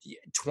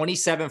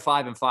 27,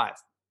 5 and 5.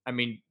 I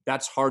mean,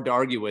 that's hard to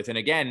argue with. And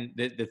again,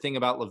 the thing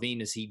about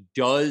LaVine is he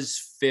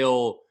does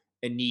fill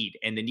a need.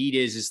 And the need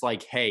is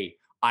like, hey,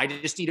 I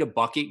just need a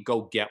bucket,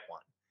 go get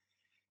one.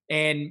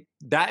 And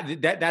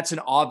that's an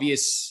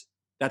obvious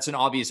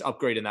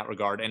upgrade in that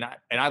regard. And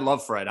I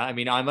love Fred. I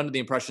mean, I'm under the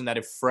impression that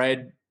if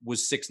Fred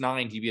was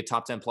 6'9", he'd be a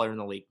top 10 player in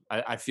the league.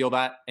 I feel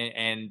that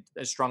and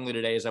as strongly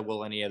today as I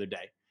will any other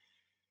day.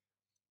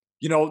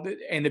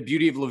 And the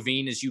beauty of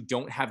LaVine is you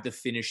don't have the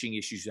finishing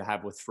issues you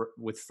have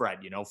with Fred.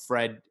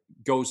 Fred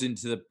goes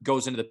into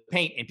the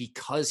paint, and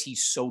because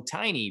he's so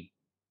tiny,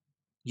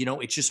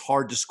 it's just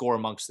hard to score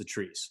amongst the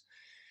trees.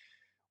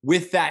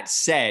 With that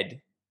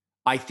said,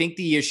 I think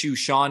the issue,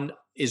 Sean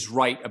is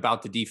right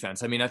about the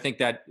defense. I mean, I think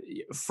that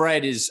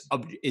Fred is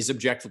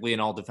objectively an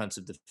all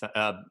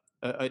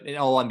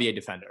NBA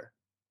defender,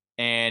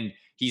 and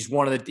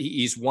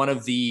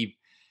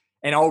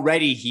and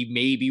already he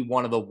may be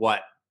one of the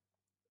what?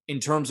 In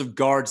terms of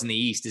guards in the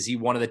East, is he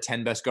one of the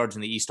 10 best guards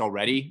in the East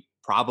already?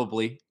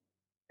 Probably.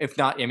 If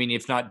not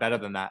better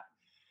than that.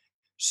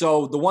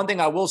 So the one thing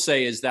I will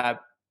say is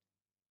that,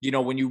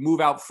 when you move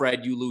out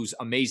Fred, you lose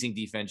amazing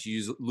defense.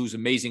 You lose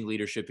amazing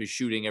leadership, his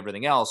shooting,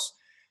 everything else.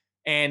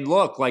 And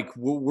look, like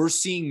we're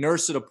seeing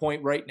Nurse at a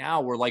point right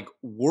now where like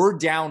we're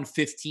down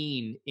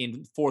 15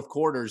 in fourth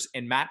quarters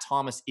and Matt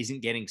Thomas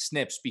isn't getting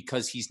snips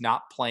because he's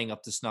not playing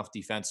up to snuff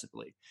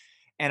defensively.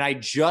 And I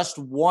just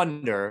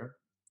wonder.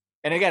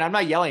 And again, I'm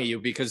not yelling at you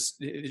because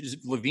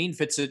LaVine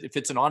fits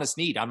an honest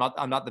need. I'm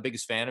not the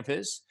biggest fan of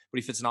his, but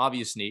he fits an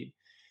obvious need.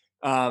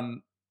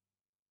 But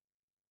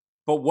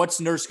what's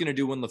Nurse going to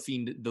do when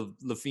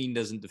LaVine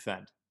doesn't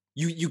defend?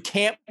 You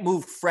can't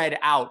move Fred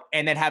out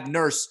and then have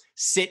Nurse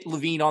sit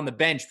LaVine on the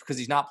bench because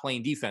he's not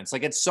playing defense.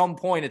 Like at some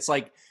point, it's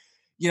like,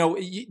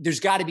 there's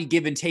got to be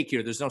give and take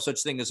here. There's no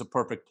such thing as a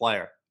perfect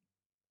player.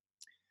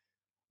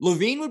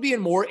 LaVine would be a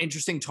more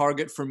interesting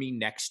target for me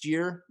next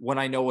year when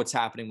I know what's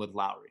happening with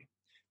Lowry.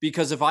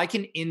 Because if I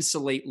can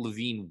insulate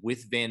LaVine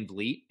with Van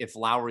Vliet, if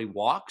Lowry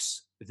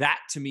walks, that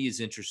to me is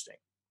interesting.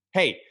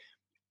 Hey,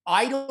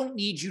 I don't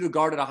need you to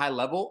guard at a high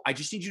level. I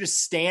just need you to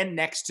stand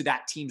next to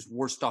that team's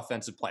worst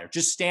offensive player.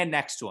 Just stand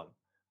next to him.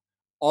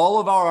 All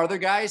of our other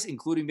guys,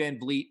 including Van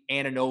Vliet,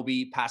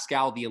 Anunoby,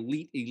 Pascal, the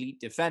elite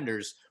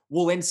defenders,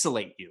 will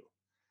insulate you.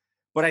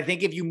 But I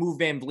think if you move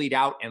Van Vliet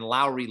out and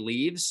Lowry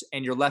leaves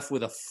and you're left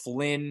with a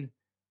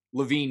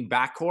Flynn-LaVine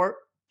backcourt,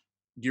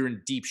 you're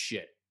in deep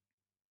shit.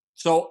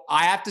 So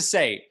I have to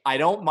say, I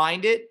don't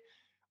mind it.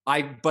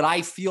 But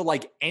I feel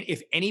like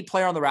if any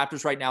player on the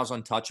Raptors right now is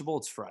untouchable,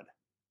 it's Fred.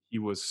 He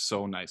was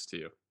so nice to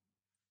you,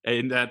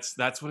 and that's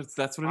what it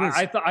is.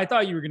 I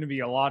thought you were going to be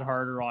a lot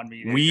harder on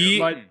me.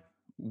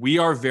 We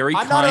are very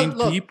kind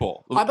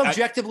people. I'm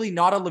objectively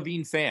not a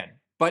LaVine fan,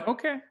 but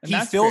okay, he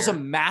fills a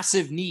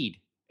massive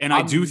need. And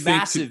I do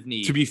think,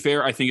 to be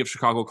fair, I think if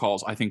Chicago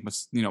calls, I think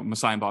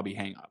Masai and Bobby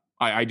hang up.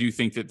 I do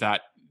think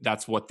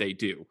that's what they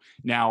do.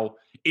 Now,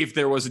 if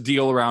there was a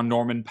deal around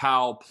Norman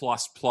Powell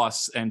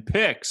plus and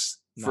picks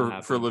for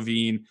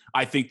LaVine,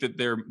 I think that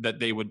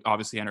they would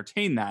obviously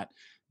entertain that.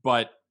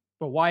 But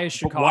why is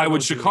Chicago? Why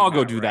would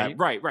Chicago do that?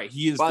 Right.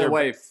 He is. By the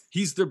way,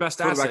 he's their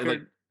best asset.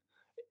 Record,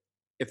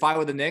 if I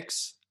were the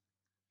Knicks,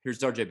 here's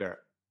RJ Barrett.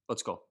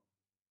 Let's go.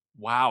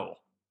 Wow.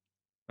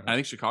 I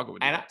think Chicago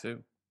would do that too.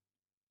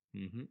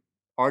 Mm-hmm.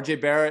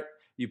 RJ Barrett.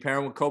 You pair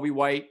him with Kobe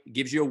White,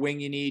 gives you a wing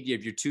you need. You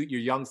have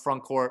your young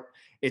front court.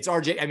 It's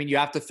RJ. I mean, you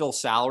have to fill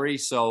salary,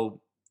 so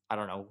I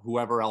don't know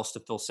whoever else to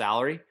fill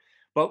salary.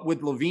 But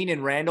with Levine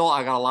and Randall,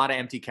 I got a lot of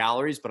empty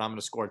calories, but I'm going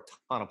to score a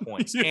ton of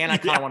points. And I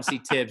kind of want to see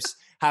Tibbs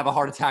have a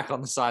heart attack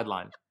on the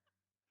sideline.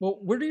 Well,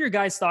 what are your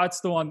guys' thoughts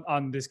though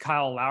on this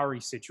Kyle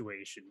Lowry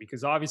situation?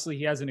 Because obviously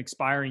he has an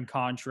expiring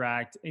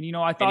contract, and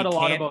I thought a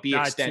lot about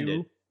that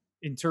extended. too.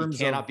 In terms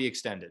he cannot be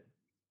extended.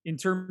 In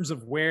terms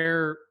of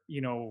where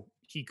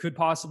he could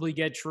possibly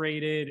get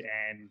traded,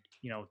 and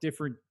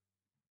different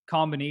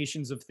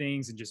combinations of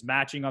things, and just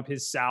matching up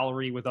his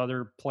salary with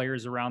other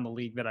players around the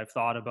league that I've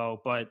thought about.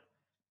 But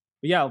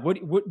yeah,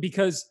 what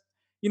because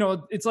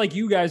it's like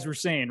you guys were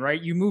saying,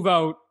 right? You move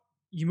out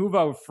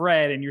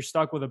Fred and you're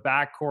stuck with a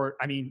backcourt.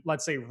 I mean,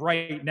 let's say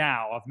right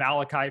now of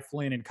Malachi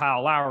Flynn and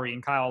Kyle Lowry,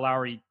 and Kyle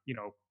Lowry,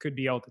 could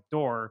be out the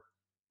door.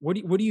 What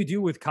do you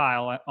do with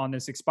Kyle on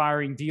this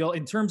expiring deal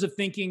in terms of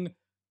thinking,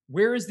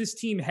 where is this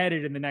team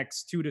headed in the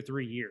next 2 to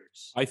 3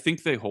 years? I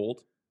think they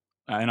hold.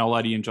 And I'll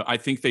let Ian. I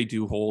think they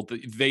do hold.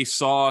 They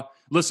saw.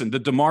 Listen, the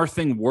DeMar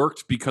thing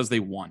worked because they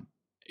won.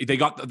 They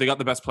got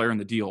the best player in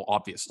the deal.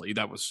 Obviously,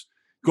 that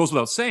goes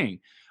without saying.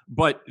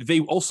 But they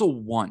also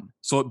won,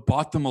 so it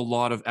bought them a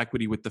lot of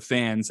equity with the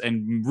fans,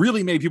 and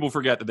really made people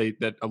forget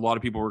that a lot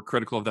of people were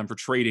critical of them for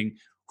trading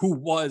who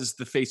was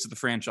the face of the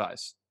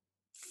franchise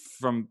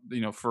from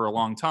for a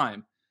long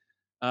time.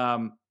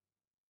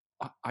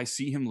 I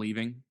see him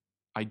leaving.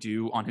 I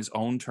do, on his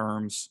own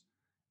terms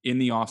in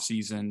the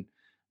offseason.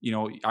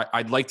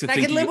 I'd like to think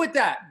I can live with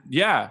that.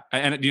 Yeah.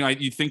 And,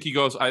 you think he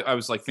goes, I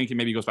was like thinking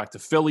maybe he goes back to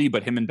Philly,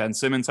 but him and Ben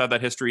Simmons have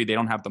that history. They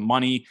don't have the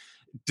money.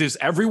 Does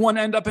everyone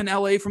end up in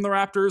LA from the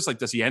Raptors? Like,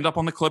 does he end up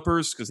on the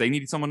Clippers because they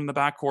need someone in the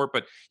backcourt?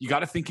 But you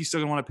got to think he's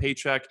still going to want a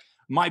paycheck.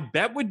 My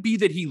bet would be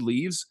that he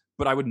leaves,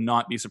 but I would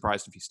not be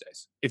surprised if he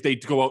stays. If they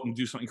go out and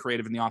do something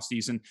creative in the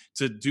offseason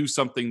to do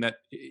something that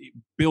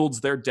builds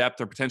their depth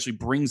or potentially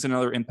brings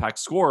another impact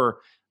scorer,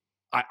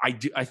 I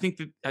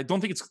don't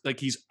think it's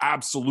like he's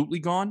absolutely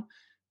gone.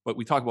 But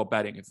we talk about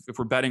betting. If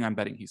we're betting, I'm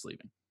betting he's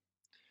leaving.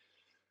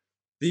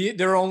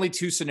 There are only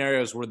two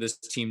scenarios where this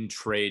team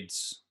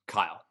trades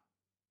Kyle.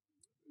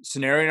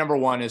 Scenario number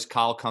one is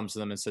Kyle comes to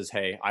them and says,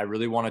 hey, I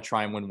really want to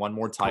try and win one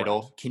more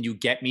title. Correct. Can you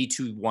get me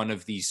to one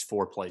of these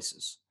 4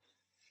 places?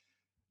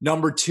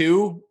 Number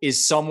two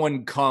is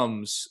someone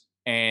comes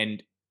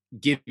and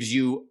gives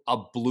you a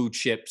blue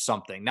chip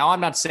something. Now,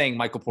 I'm not saying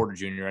Michael Porter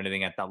Jr. or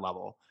anything at that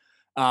level.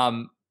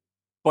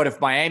 But if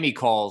Miami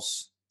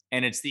calls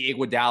and it's the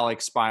Iguodala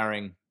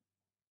expiring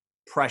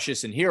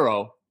Precious and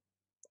Hero,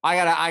 I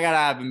gotta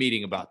have a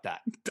meeting about that.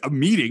 A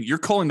meeting? You're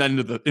calling that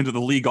into the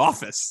league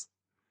office?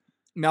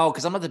 No,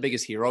 because I'm not the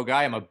biggest Hero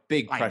guy. I'm a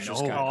big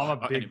Precious guy. Oh, I'm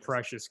a big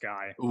Precious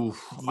guy. Ooh,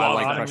 I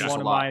like Precious a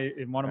lot.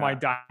 In one of my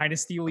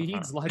dynasty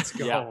leagues. Let's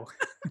go.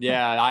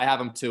 Yeah, I have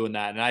him too in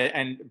that.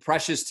 And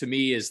Precious to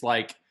me is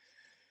like,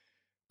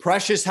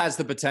 Precious has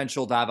the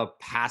potential to have a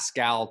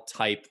Pascal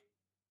type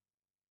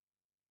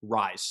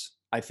rise.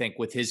 I think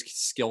with his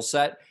skill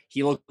set,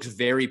 he looks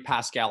very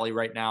Pascal-y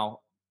right now.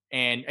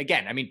 And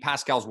again, I mean,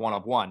 Pascal's one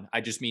of one. I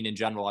just mean in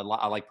general,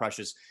 I like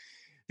Precious.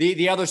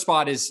 The other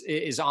spot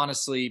is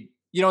honestly,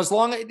 as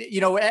long as,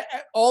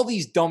 all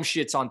these dumb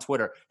shits on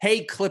Twitter.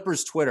 Hey,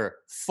 Clippers Twitter,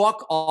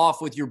 fuck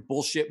off with your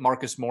bullshit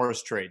Marcus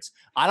Morris trades.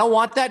 I don't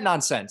want that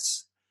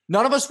nonsense.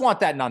 None of us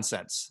want that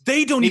nonsense.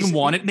 They don't even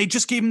want it, and they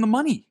just gave him the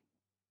money.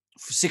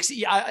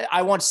 60.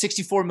 I want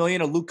 $64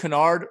 million of Luke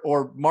Kennard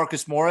or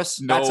Marcus Morris.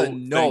 That's a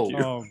no.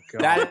 Oh,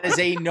 God. That is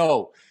a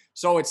no.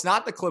 So it's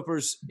not the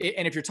Clippers.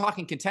 And if you're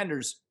talking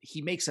contenders,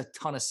 he makes a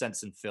ton of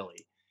sense in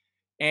Philly.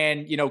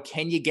 And,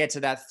 can you get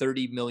to that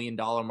 $30 million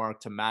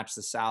mark to match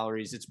the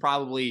salaries? It's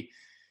probably,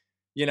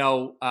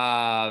 lots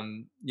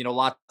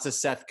of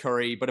Seth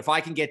Curry. But if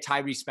I can get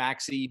Tyrese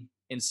Maxey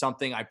in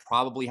something, I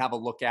probably have a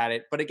look at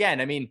it. But again,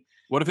 I mean,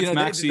 what if it's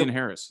Maxey and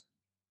Harris?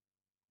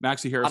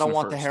 Maxey Harris. I don't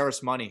want the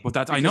Harris money.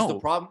 But I know. The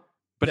problem,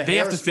 but they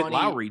have to fit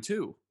Lowry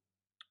too.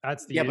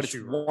 That's the issue. But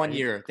it's 1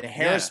 year. The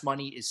Harris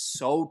money is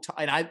so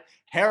and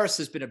Harris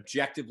has been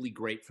objectively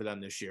great for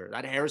them this year.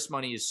 That Harris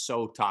money is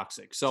so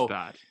toxic. So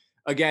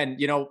again,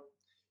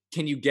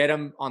 can you get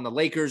him on the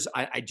Lakers?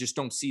 I just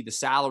don't see the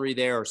salary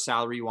there or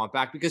salary you want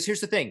back. Because here's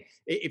the thing.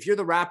 If you're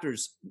the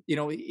Raptors,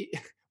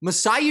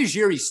 Masai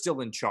Ujiri's still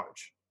in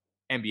charge,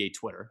 NBA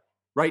Twitter,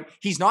 right?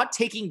 He's not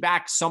taking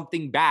back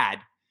something bad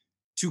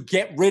to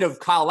get rid of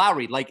Kyle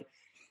Lowry. Like,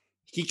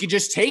 he could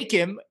just take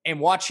him and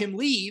watch him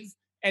leave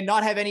and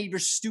not have any of your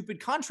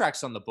stupid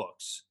contracts on the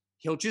books.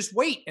 He'll just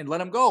wait and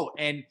let him go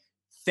and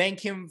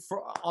thank him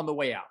on the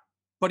way out.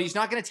 But he's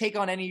not going to take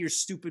on any of your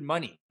stupid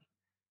money.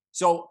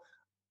 So,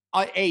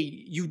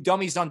 you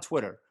dummies on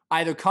Twitter,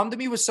 either come to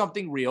me with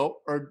something real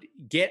or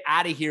get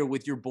out of here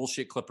with your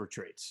bullshit Clipper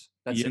trades.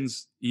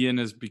 Ian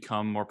has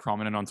become more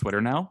prominent on Twitter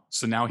now.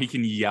 So now he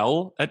can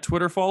yell at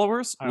Twitter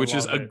followers, which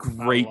is a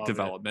great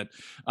development.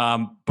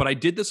 But I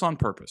did this on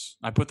purpose.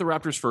 I put the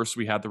Raptors first. So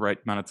we had the right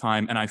amount of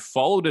time, and I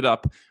followed it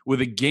up with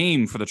a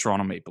game for the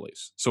Toronto Maple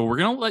Leafs. So we're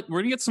going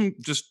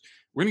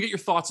to get your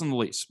thoughts on the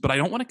Leafs, but I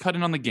don't want to cut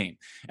in on the game.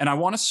 And I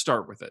want to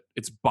start with it.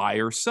 It's buy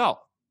or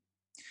sell.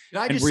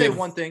 Can I just say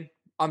one thing?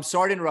 I'm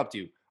sorry to interrupt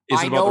you.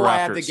 I know I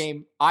have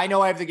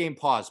the game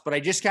paused, but I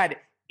just got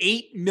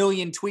 8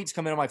 million tweets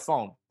coming on my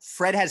phone.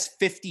 Fred has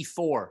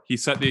 54. He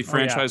set the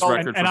franchise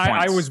record for points.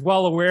 I was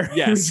well aware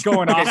he was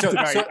going off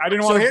tonight. I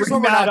didn't want to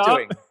bring that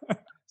up.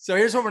 So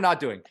here's what we're not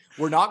doing.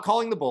 We're not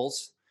calling the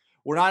Bulls.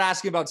 We're not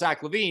asking about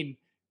Zach LaVine.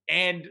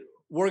 And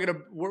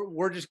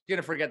we're just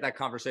gonna forget that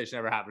conversation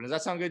ever happened. Does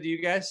that sound good to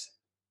you guys?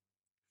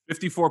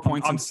 54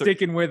 points. I'm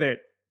sticking with it.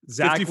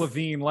 Zach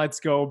LaVine, let's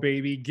go,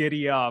 baby.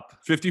 Giddy up.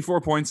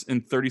 54 points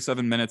in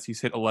 37 minutes.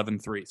 He's hit 11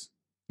 threes.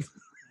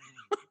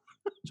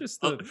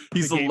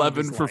 He's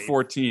 11 for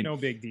 14. No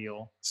big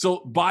deal. So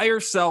buy or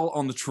sell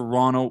on the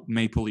Toronto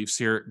Maple Leafs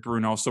here,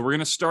 Bruno. So we're going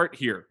to start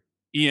here.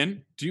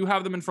 Ian, do you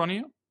have them in front of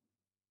you?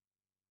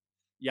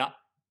 Yeah.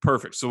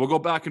 Perfect. So we'll go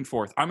back and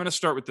forth. I'm going to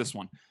start with this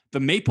one. The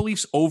Maple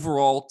Leafs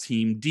overall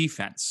team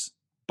defense.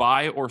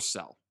 Buy or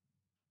sell?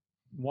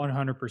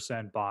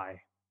 100%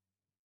 buy.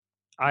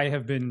 I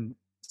have been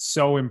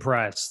so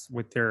impressed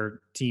with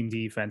their team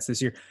defense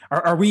this year.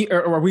 Are we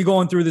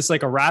going through this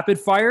like a rapid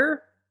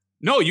fire?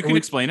 No, you can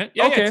explain it.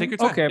 Yeah, okay, take your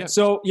time. Okay. Yeah.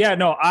 So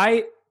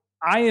I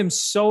am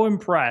so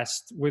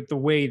impressed with the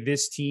way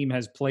this team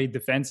has played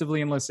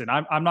defensively. And listen,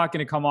 I'm not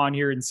going to come on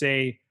here and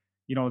say,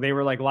 they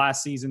were like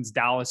last season's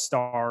Dallas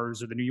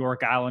Stars or the New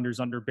York Islanders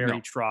under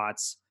Barry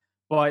Trotz,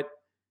 but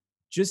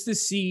just to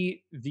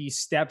see the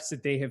steps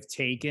that they have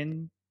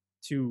taken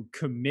to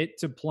commit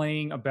to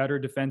playing a better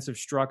defensive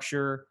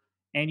structure.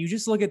 And you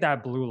just look at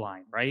that blue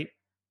line, right?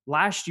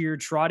 Last year,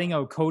 trotting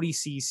out Cody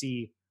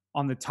Ceci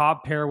on the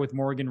top pair with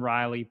Morgan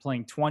Riley,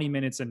 playing 20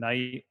 minutes a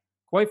night.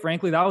 Quite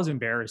frankly, that was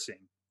embarrassing.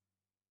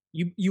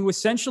 You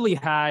essentially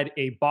had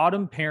a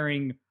bottom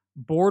pairing,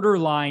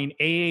 borderline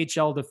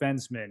AHL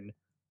defenseman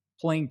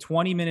playing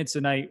 20 minutes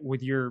a night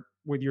with your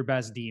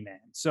best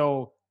D-man.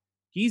 So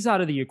he's out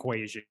of the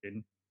equation.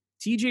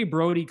 TJ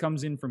Brody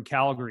comes in from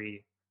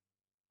Calgary.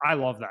 I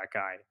love that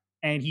guy.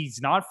 And he's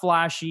not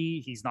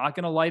flashy. He's not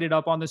going to light it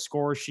up on the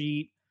score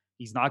sheet.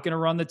 He's not going to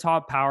run the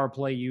top power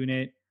play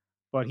unit,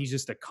 but he's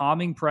just a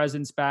calming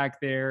presence back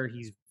there.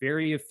 He's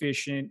very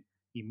efficient.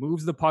 He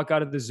moves the puck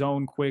out of the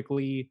zone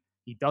quickly.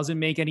 He doesn't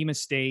make any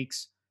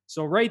mistakes.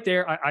 So right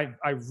there,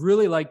 I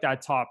really like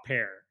that top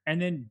pair.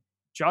 And then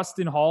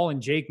Justin Hall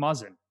and Jake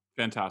Muzzin.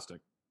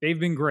 Fantastic. They've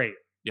been great.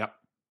 Yep.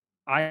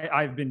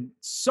 I've been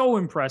so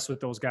impressed with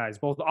those guys,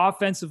 both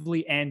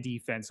offensively and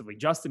defensively.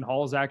 Justin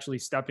Hall is actually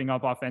stepping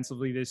up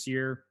offensively this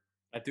year.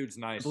 That dude's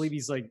nice. I believe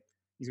he's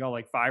got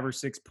like 5 or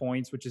 6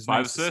 points, which is 5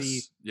 nice assists. to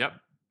see. Yep.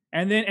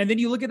 And then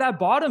you look at that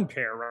bottom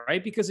pair,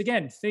 right? Because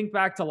again, think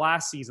back to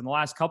last season, the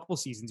last couple of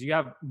seasons. You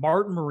have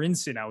Martin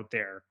Marinson out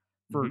there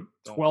for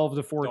 12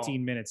 to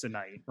 14 minutes a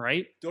night,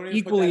 right?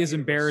 Equally as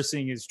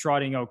embarrassing as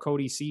trotting out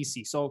Cody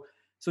Ceci. So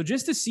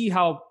just to see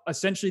how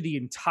essentially the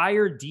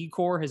entire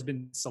decor has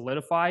been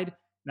solidified.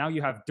 Now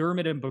you have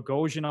Dermott and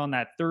Bogosian on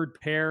that third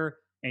pair,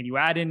 and you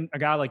add in a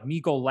guy like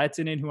Mikko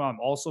Lehtinen, who I'm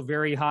also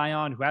very high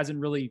on, who hasn't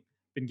really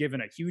been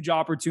given a huge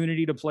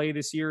opportunity to play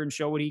this year and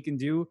show what he can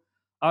do.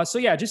 So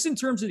yeah, just in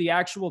terms of the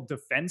actual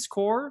defense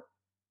core,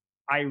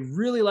 I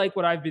really like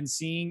what I've been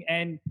seeing,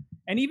 and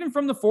even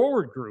from the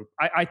forward group,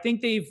 I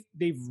think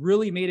they've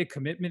really made a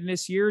commitment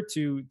this year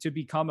to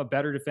become a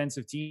better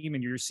defensive team,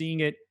 and you're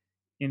seeing it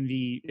in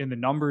the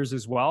numbers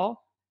as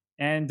well.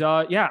 And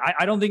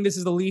I don't think this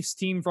is the Leafs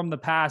team from the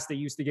past that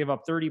used to give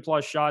up 30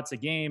 plus shots a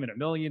game and 1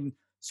 million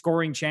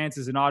scoring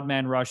chances and odd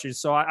man rushes.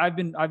 So I've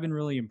been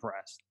really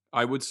impressed.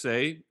 I would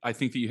say I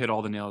think that you hit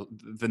all the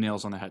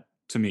nails on the head.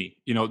 To me,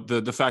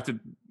 the fact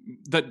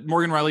that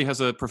Morgan Riley has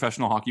a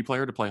professional hockey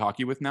player to play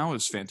hockey with now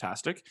is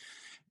fantastic.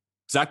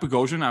 Zach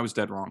Bogosian, I was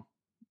dead wrong.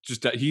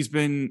 Just that he's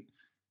been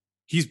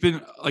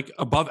like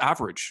above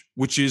average,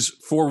 which is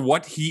for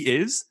what he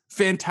is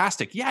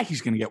fantastic. Yeah,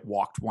 he's going to get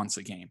walked once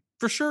a game.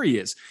 For sure he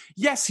is.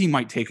 Yes, he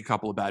might take a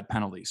couple of bad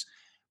penalties,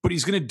 but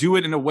he's going to do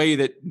it in a way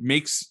that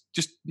makes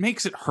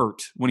it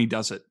hurt when he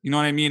does it. You know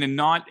what I mean? And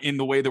not in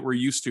the way that we're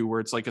used to,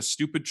 where it's like a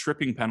stupid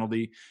tripping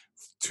penalty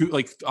to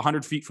like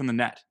 100 feet from the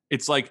net.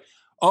 It's like,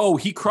 oh,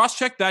 he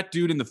cross-checked that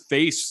dude in the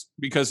face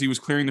because he was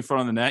clearing the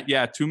front of the net.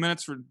 Yeah, 2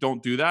 minutes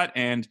don't do that.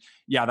 And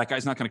yeah, that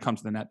guy's not going to come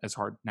to the net as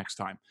hard next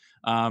time.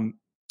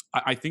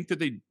 I think that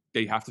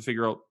they have to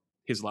figure out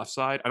his left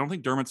side. I don't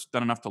think Dermott's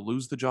done enough to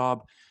lose the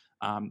job.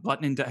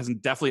 Lehtinen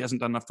definitely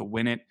hasn't done enough to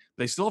win it.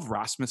 They still have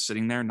Rasmus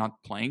sitting there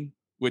not playing,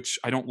 which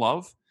I don't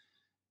love.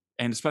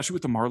 And especially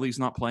with the Marlies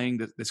not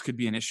playing, this could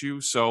be an issue.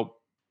 So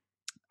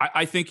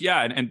I think,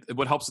 yeah, and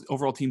what helps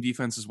overall team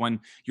defense is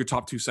when your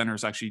top two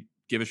centers actually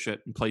give a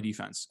shit and play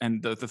defense.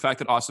 And the fact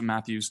that Austin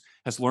Matthews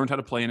has learned how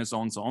to play in his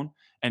own zone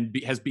and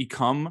has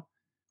become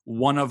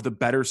one of the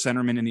better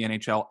centermen in the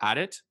NHL at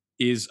it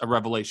is a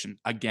revelation.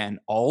 Again,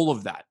 all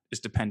of that is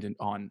dependent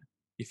on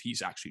if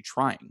he's actually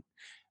trying.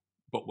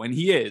 But when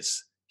he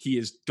is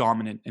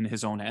dominant in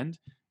his own end.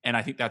 And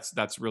I think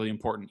that's really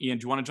important. Ian,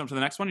 do you want to jump to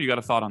the next one? Or you got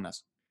a thought on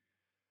this?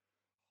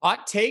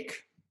 Hot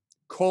take,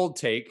 cold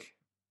take,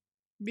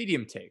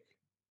 medium take.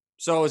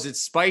 So is it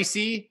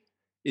spicy?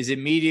 Is it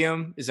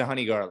medium? Is it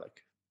honey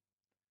garlic?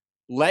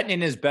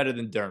 Lehtinen is better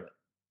than Dermott.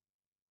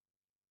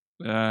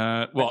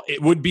 Well,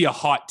 it would be a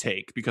hot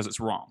take because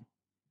it's wrong.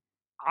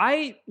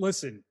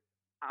 Listen,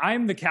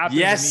 I'm the captain.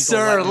 Yes, of the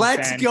sir. Letton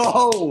Let's fan go.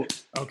 club,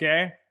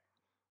 okay,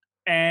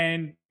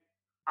 and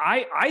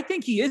I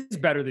think he is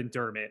better than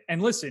Dermott.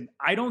 And listen,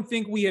 I don't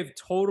think we have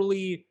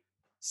totally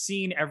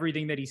seen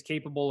everything that he's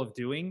capable of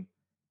doing.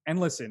 And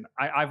listen,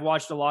 I've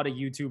watched a lot of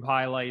YouTube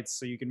highlights,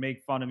 so you can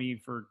make fun of me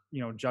for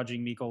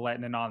judging Mikko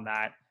Lehtinen on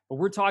that. But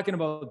we're talking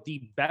about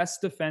the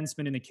best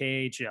defenseman in the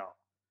KHL,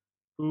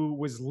 who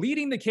was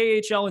leading the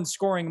KHL in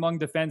scoring among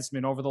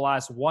defensemen over the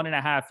last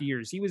 1.5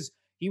 years. He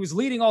was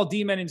leading all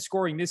D-men in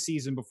scoring this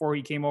season before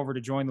he came over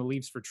to join the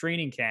Leafs for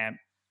training camp.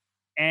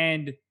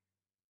 And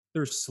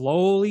they're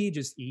slowly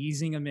just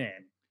easing him in,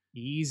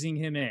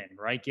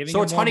 right? Giving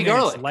him more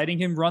minutes, letting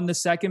him run the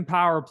second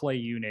power play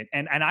unit.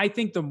 And I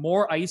think the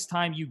more ice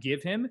time you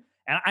give him,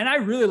 and I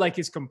really like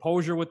his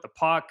composure with the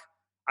puck.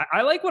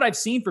 I like what I've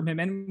seen from him.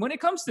 And when it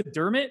comes to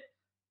Dermott,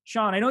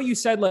 Sean, I know you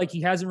said like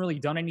he hasn't really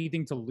done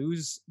anything to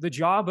lose the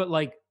job, but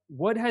like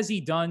what has he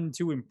done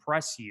to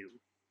impress you?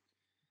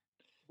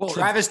 Well,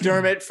 Travis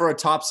Dermott for a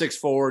top 6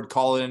 forward,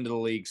 call it into the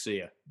league. See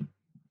ya.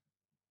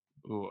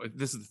 Ooh,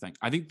 this is the thing.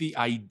 I think the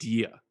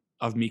idea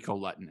of Mikko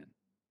Lehtinen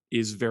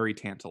is very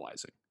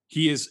tantalizing.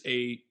 He is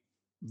a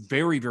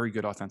very, very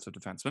good offensive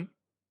defenseman.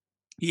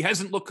 He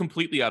hasn't looked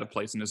completely out of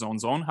place in his own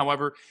zone.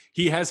 However,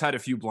 he has had a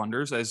few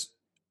blunders, as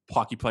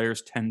hockey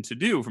players tend to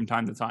do from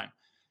time to time.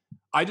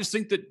 I just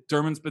think that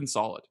Dermott's been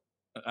solid.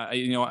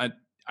 I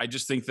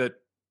just think that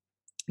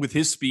with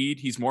his speed,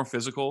 he's more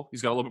physical.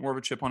 He's got a little bit more of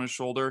a chip on his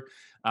shoulder.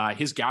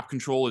 His gap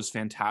control is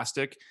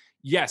fantastic.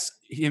 Yes,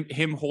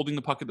 him holding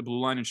the puck at the blue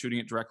line and shooting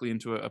it directly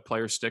into a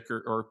player's stick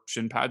or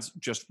shin pads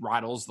just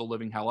rattles the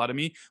living hell out of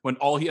me, when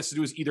all he has to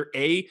do is either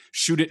A,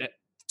 shoot it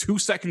 2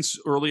 seconds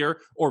earlier,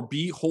 or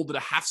B, hold it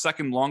a half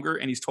second longer,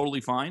 and he's totally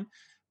fine.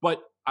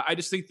 But I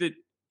just think that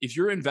if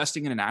you're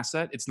investing in an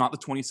asset, it's not the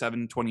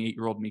 27,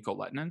 28-year-old Mikko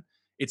Lehtinen.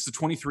 It's the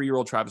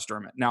 23-year-old Travis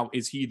Dermott. Now,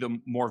 is he the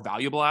more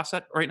valuable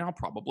asset right now?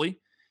 Probably.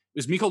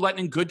 Is Mikko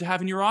Lehtinen good to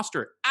have in your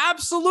roster?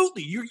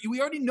 Absolutely. We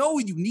already know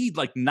you need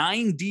like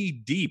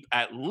 9D deep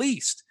at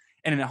least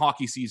in a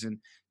hockey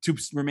season to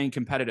remain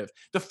competitive.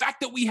 The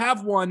fact that we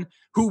have one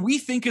who we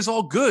think is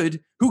all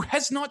good, who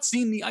has not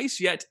seen the ice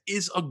yet,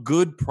 is a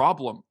good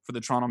problem for the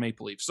Toronto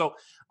Maple Leafs. So,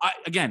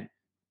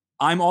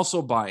 I'm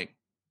also buying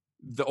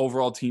the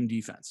overall team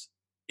defense.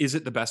 Is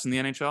it the best in the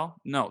NHL?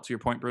 No. To your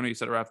point, Bruno, you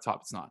said it right off the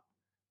top, it's not.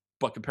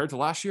 But compared to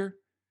last year,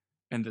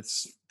 and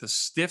the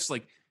stiffs,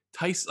 like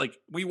Tyson, like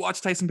we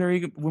watched Tyson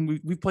Barrie when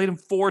we played him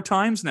 4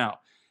 times now.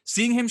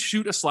 Seeing him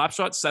shoot a slap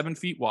shot 7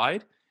 feet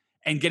wide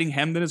and getting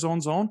hemmed in his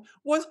own zone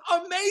was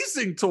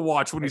amazing to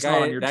watch when he's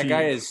not on your team.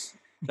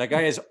 That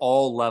guy is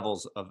all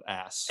levels of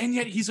ass. And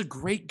yet he's a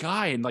great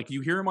guy. And like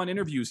you hear him on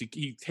interviews,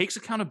 he takes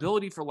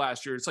accountability for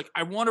last year. It's like,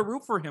 I want to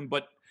root for him,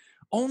 but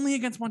only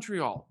against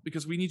Montreal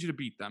because we need you to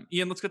beat them.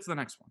 Ian, let's get to the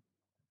next one.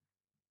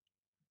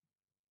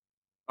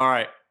 All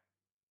right.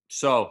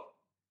 So,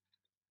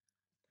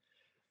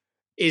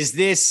 is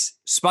this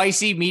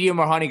spicy, medium,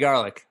 or honey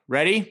garlic?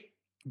 Ready?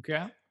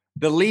 Okay.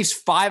 The Leafs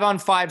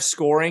 5-on-5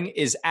 scoring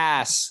is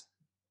ass,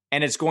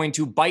 and it's going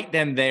to bite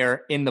them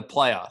there in the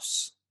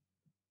playoffs.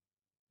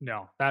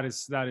 No, that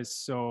is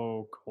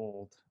so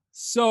cold.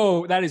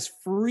 So that is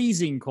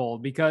freezing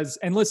cold because,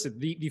 and listen,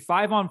 the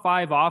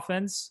 5-on-5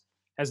 offense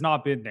has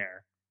not been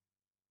there.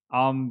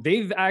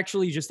 They've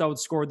actually just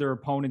outscored their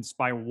opponents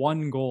by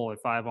 1 goal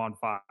at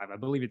 5-on-5. I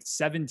believe it's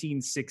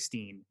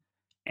 17-16.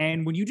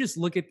 And when you just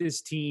look at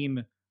this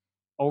team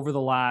over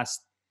the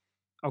last,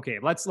 okay,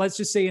 let's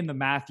just say in the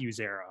Matthews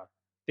era,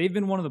 they've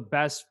been one of the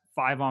best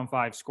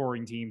 5-on-5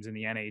 scoring teams in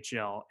the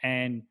NHL.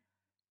 And,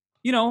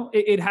 you know,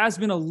 it has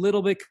been a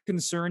little bit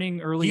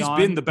concerning early on.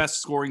 He's been the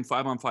best scoring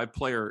 5-on-5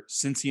 player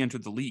since he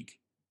entered the league.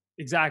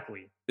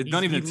 Exactly. It's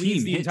not even a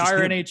team. The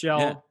entire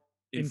NHL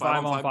in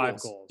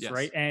 5-on-5 goals, yes.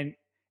 Right?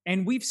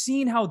 And we've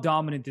seen how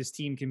dominant this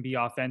team can be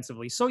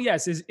offensively. So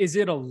yes, is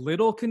it a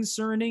little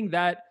concerning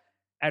that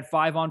at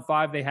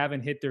 5-on-5 they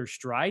haven't hit their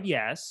stride?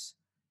 Yes.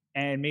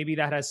 And maybe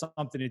that has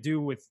something to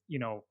do with, you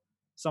know,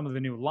 some of the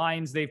new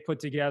lines they've put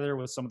together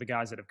with some of the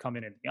guys that have come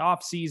in the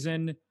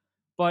offseason.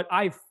 But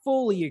I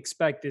fully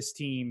expect this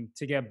team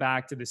to get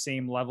back to the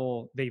same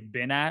level they've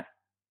been at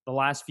the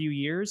last few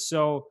years.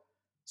 So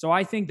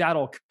I think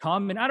that'll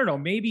come. And I don't know,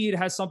 maybe it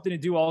has something to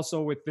do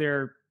also with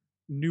their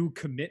new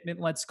commitment,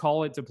 let's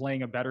call it, to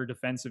playing a better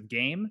defensive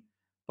game.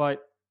 But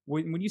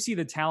when you see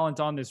the talent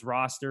on this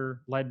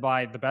roster led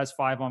by the best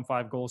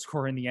 5-on-5 goal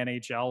scorer in the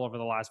NHL over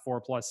the last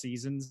 4+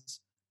 seasons,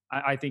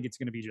 I think it's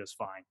going to be just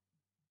fine.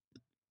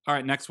 All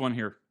right, next one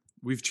here.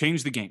 We've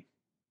changed the game.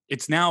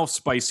 It's now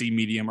spicy,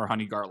 medium, or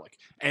honey garlic.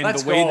 And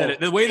Let's the way go.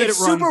 that it runs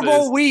Super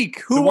Bowl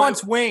week. Who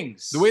wants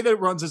wings? The way that it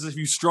runs is if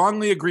you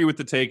strongly agree with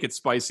the take, it's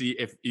spicy.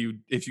 If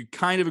you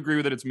kind of agree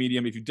with it, it's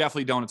medium. If you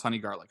definitely don't, it's honey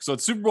garlic. So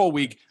it's Super Bowl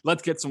week.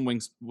 Let's get some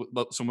wing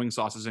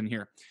sauces in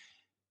here.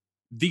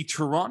 The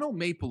Toronto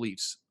Maple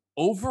Leafs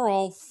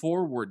overall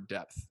forward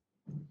depth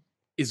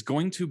is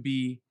going to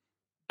be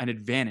an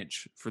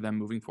advantage for them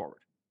moving forward.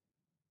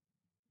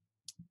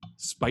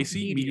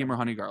 Spicy, medium, or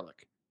honey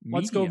garlic?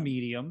 Let's go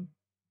medium.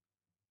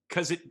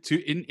 Because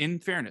in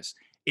fairness,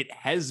 it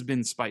has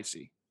been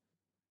spicy.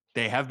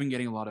 They have been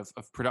getting a lot of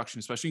production,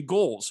 especially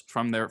goals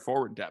from their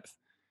forward depth.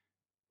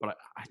 But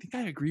I think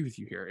I agree with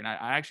you here. And I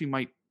actually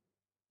might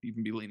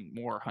even be leaning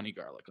more honey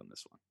garlic on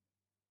this one.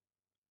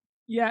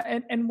 Yeah,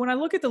 and when I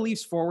look at the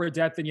Leafs forward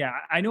depth, and yeah,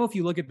 I know if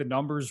you look at the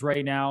numbers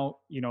right now,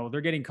 they're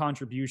getting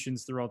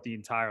contributions throughout the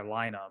entire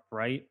lineup,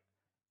 right?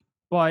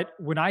 But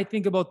when I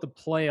think about the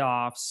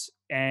playoffs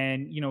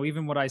and,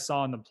 even what I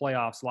saw in the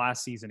playoffs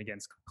last season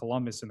against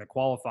Columbus in the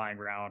qualifying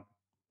round,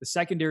 the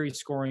secondary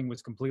scoring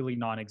was completely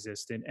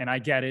non-existent. And I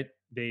get it.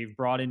 They've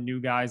brought in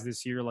new guys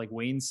this year like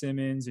Wayne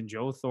Simmons and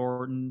Joe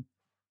Thornton.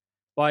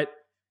 But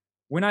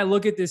when I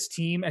look at this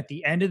team, at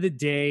the end of the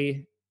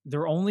day,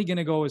 they're only going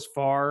to go as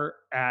far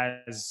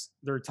as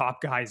their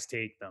top guys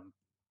take them.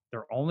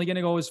 They're only going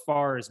to go as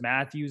far as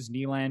Matthews,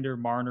 Nylander,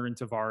 Marner, and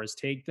Tavares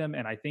take them.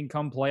 And I think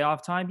come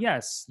playoff time,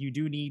 yes, you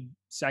do need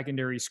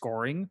secondary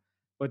scoring,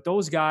 but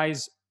those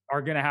guys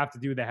are going to have to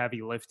do the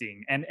heavy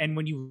lifting. And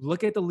when you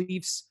look at the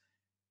Leafs,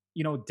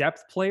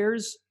 depth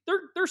players,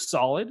 they're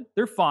solid,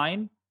 they're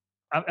fine.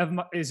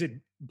 Is it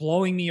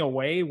blowing me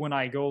away when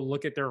I go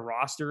look at their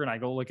roster and I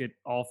go look at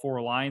all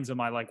four lines?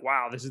 Am I like,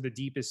 wow, this is the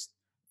deepest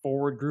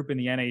forward group in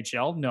the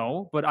NHL?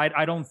 No, but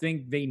I don't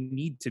think they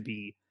need to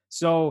be.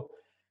 So,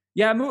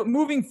 yeah,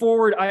 moving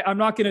forward, I'm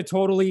not going to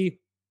totally,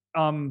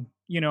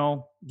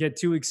 get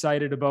too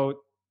excited about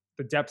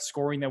the depth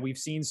scoring that we've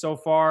seen so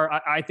far.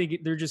 I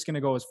think they're just going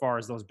to go as far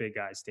as those big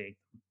guys take.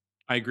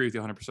 I agree with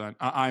you 100%.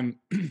 I'm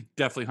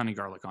definitely honey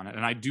garlic on it.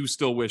 And I do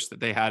still wish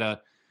that they had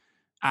a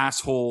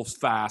asshole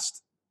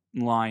fast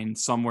line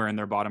somewhere in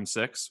their bottom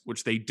six,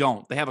 which they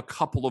don't. They have a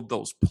couple of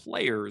those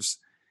players,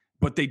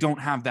 but they don't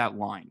have that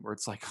line where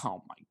it's like,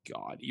 oh my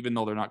God, even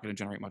though they're not going to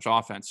generate much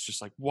offense, it's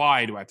just like,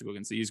 why do I have to go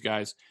against these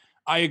guys?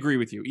 I agree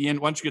with you. Ian,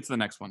 why don't you get to the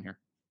next one here?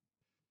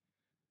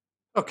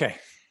 Okay.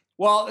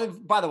 Well,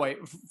 by the way,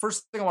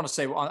 first thing I want to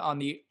say on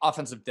the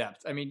offensive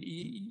depth, I mean,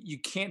 you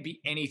can't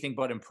be anything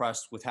but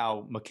impressed with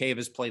how McCabe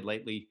has played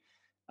lately,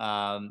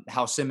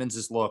 how Simmons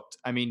has looked.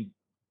 I mean,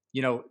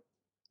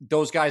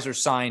 those guys are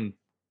signed.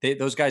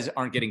 Those guys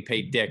aren't getting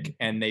paid dick,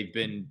 and they've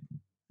been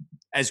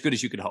as good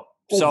as you could hope.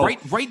 Well, so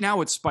right now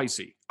it's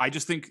spicy. I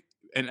just think,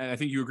 and I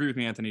think you agree with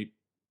me, Anthony,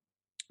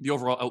 the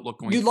overall outlook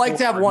going you'd like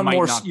to have one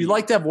more. You'd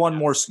like to have one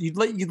more. Yeah.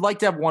 You'd like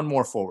to have one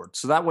more forward.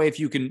 So that way, if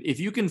you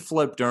can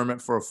flip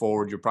Dermott for a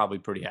forward, you're probably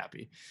pretty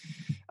happy.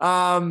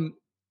 All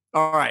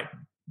right,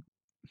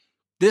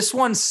 this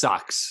one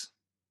sucks.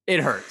 It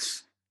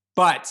hurts,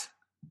 but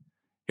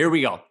here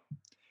we go.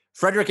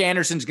 Frederik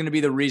Andersen's going to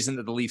be the reason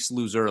that the Leafs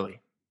lose early.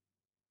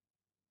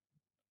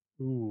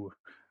 Ooh.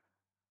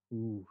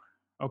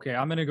 Okay,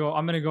 I'm gonna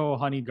go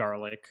honey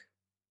garlic.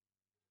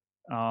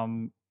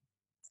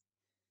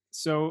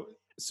 So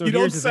you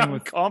don't here's the sound thing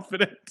with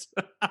confident.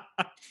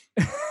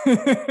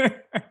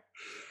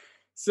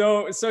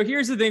 So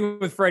here's the thing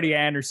with Freddie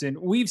Andersen.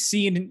 We've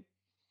seen,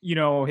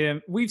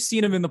 him. We've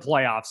seen him in the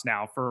playoffs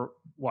now for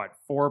what,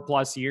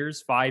 4+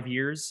 years, 5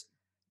 years.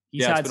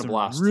 He's had some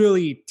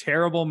really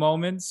terrible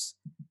moments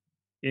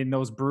in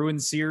those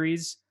Bruins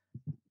series.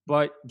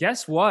 But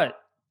guess what?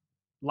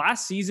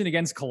 Last season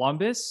against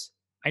Columbus,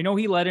 I know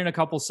he let in a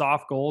couple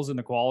soft goals in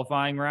the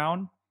qualifying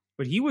round,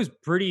 but he was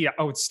pretty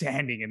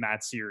outstanding in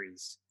that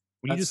series.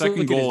 That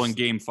second goal in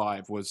Game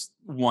 5 was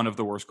one of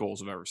the worst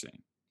goals I've ever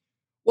seen.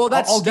 Well,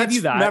 I'll give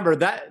you that. Remember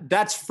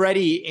that's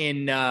Freddie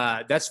in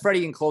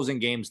closing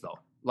games though.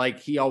 Like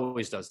he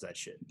always does that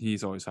shit.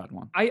 He's always had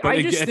one. I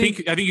think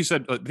you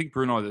said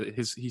Bruno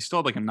he still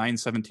had like a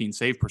 917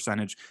 save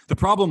percentage. The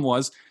problem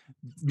was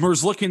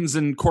Merzlikins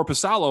and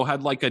Korpisalo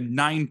had like a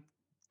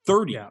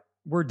 930. Yeah,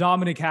 where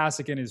Dominic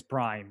Hasek in his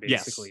prime,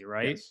 basically, yes.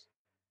 Right? Yes.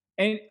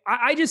 And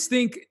I just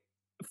think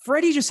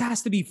Freddie just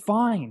has to be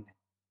fine.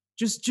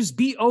 Just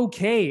be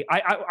okay.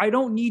 I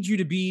don't need you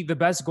to be the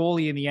best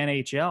goalie in the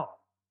NHL.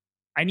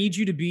 I need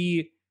you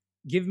to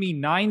give me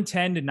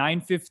 910 to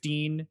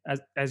 915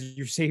 as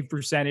your save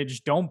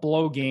percentage. Don't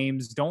blow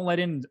games. Don't let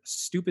in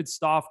stupid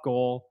soft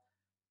goal.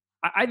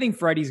 I think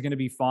Freddie's going to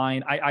be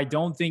fine. I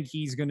don't think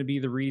he's going to be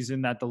the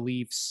reason that the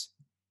Leafs,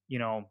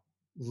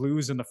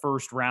 lose in the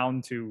first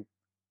round to,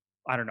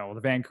 I don't know,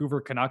 the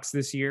Vancouver Canucks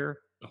this year.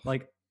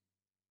 Like,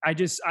 I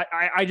just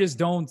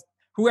don't,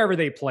 whoever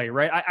they play,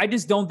 right? I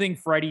just don't think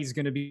Freddie's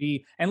going to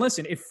be, and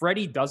listen, if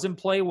Freddie doesn't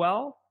play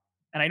well,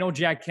 and I know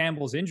Jack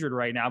Campbell's injured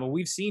right now, but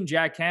we've seen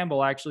Jack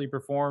Campbell actually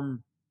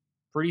perform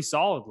pretty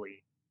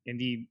solidly in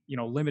the,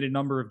 limited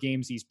number of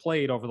games he's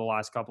played over the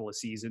last couple of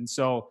seasons.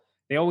 So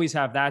they always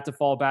have that to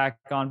fall back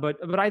on, but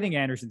I think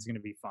Andersen's going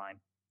to be fine.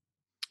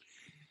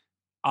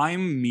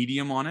 I'm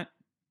medium on it,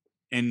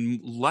 and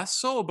less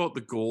so about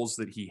the goals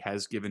that he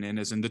has given in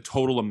as in the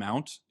total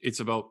amount. It's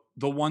about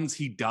the ones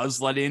he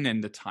does let in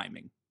and the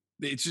timing.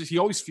 It's just, he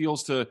always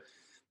feels to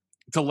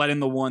let in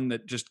the one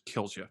that just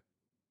kills you.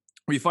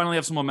 Where you finally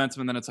have some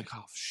momentum and then it's like,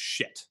 oh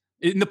shit.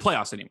 In the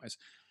playoffs anyways.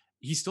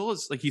 He still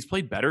is like, he's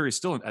played better. He's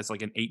still has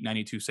like an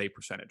 892 save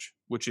percentage,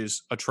 which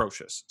is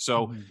atrocious.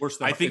 So worse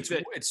than, I think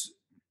that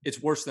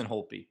it's worse than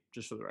Holtby,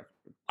 just for the record.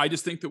 I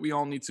just think that we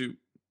all need to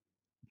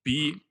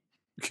be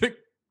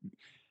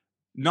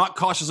not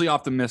cautiously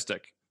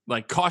optimistic.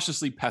 like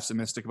cautiously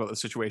pessimistic about the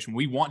situation.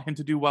 We want him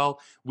to do well.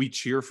 We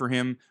cheer for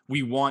him.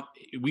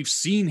 We've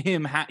seen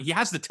him. He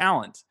has the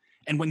talent.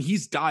 And when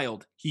he's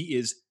dialed, he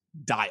is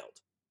dialed.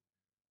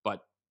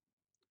 But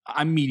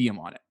I'm medium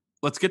on it.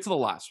 Let's get to the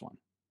last one.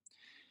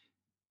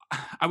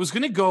 I was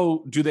going to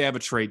go, do they have a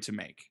trade to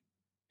make?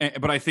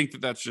 But I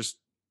think that's just,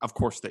 of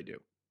course they do.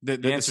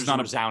 This is not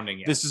resounding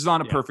yet. This is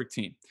not a perfect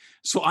team.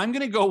 So I'm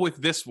going to go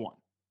with this one.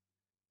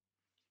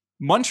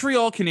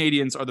 Montreal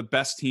Canadiens are the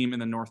best team in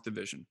the North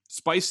Division.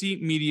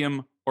 Spicy,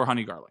 medium, or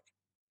honey garlic?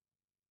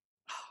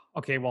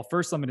 Okay, well,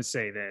 first I'm going to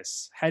say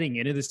this. Heading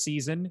into the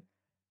season,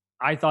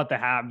 I thought the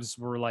Habs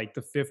were like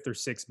the 5th or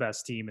 6th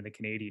best team in the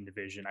Canadian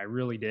division. I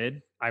really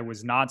did. I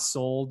was not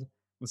sold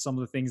with some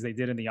of the things they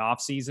did in the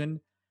offseason.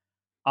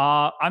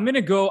 I'm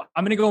gonna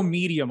go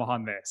medium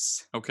on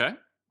this. Okay.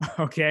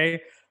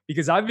 Okay.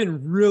 Because I've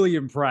been really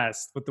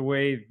impressed with the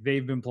way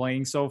they've been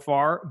playing so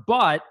far.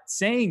 But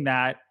saying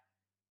that,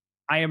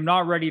 I am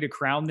not ready to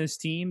crown this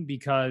team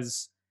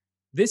because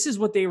this is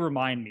what they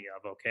remind me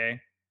of. Okay.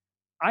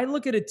 I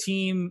look at a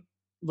team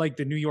like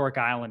the New York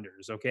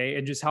Islanders, okay,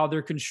 and just how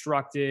they're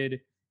constructed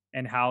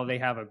and how they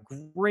have a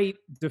great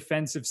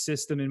defensive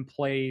system in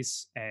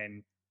place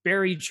and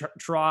Barry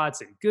Trotz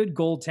and good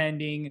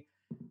goaltending.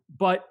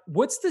 But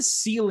what's the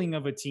ceiling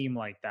of a team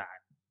like that,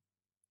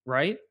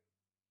 right?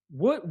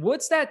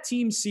 What's that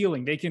team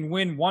ceiling? They can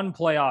win 1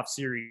 playoff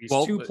series,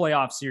 2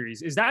 playoff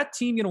series. Is that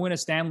team going to win a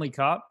Stanley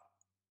Cup?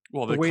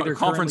 Well, the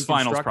conference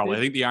finals probably.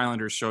 I think the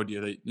Islanders showed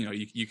you that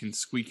you can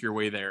squeak your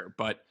way there,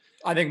 but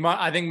I think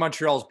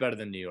Montreal's better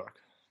than New York.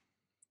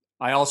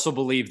 I also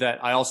believe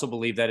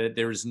that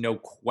there is no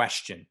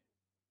question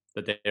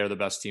that they are the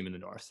best team in the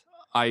North.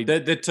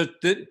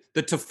 The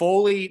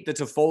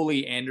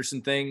Toffoli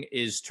Anderson thing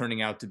is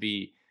turning out to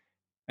be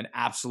an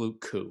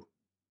absolute coup.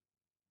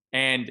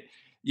 And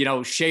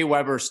Shea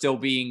Weber still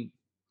being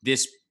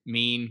this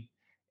mean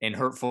and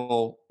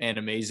hurtful and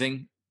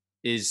amazing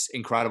is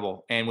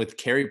incredible. And with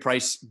Carey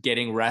Price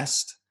getting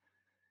rest,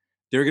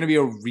 they're going to be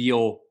a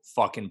real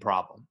fucking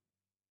problem.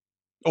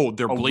 Oh,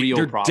 they're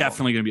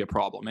definitely going to be a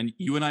problem. And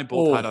you and I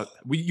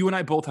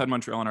both had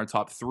Montreal in our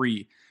top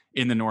 3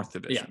 in the North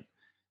Division.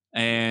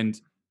 Yeah. And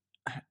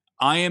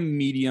I am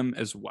medium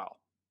as well.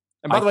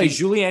 And by the way,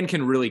 Julien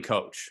can really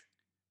coach.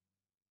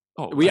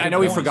 Oh, I know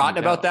we've forgotten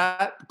about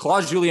that.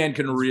 Claude Julien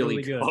can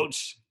really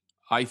coach.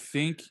 I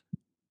think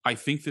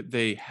that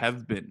they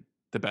have been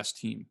the best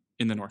team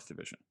in the North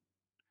Division.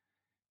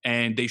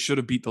 And they should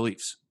have beat the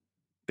Leafs.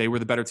 They were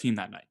the better team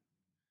that night.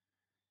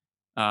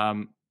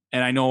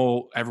 And I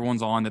know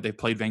everyone's on that they've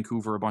played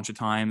Vancouver a bunch of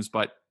times,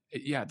 but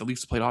yeah, the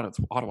Leafs played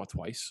Ottawa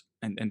twice,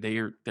 and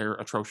they're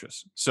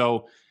atrocious.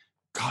 So,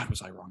 God,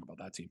 was I wrong about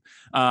that team?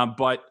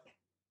 But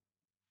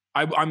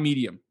I'm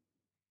medium.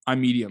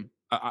 I'm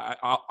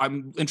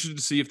I'm interested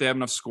to see if they have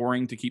enough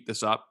scoring to keep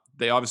this up.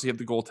 They obviously have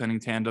the goaltending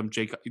tandem.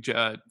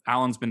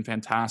 Allen's been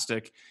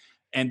fantastic,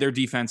 and their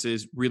defense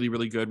is really,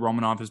 really good.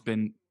 Romanov has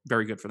been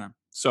very good for them.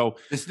 So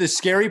the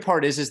scary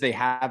part is they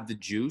have the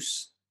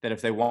juice that if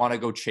they want to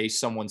go chase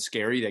someone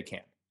scary, they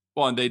can.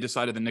 Well, and they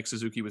decided that Nick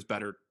Suzuki was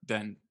better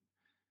than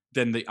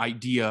the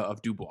idea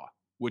of Dubois,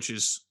 which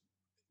is,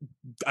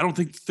 I don't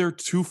think they're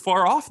too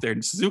far off there.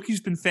 And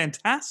Suzuki's been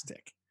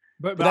fantastic.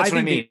 But that's what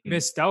I mean. They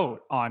missed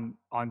out on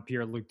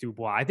Pierre-Luc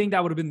Dubois. I think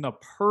that would have been the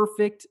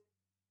perfect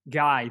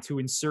guy to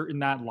insert in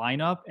that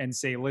lineup and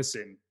say,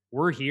 listen,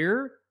 we're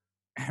here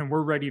and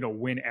we're ready to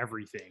win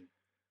everything.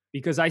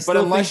 Because I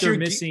still think they're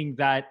missing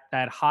that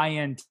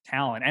high-end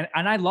talent.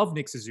 And I love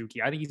Nick Suzuki.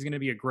 I think he's going to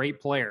be a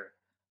great player.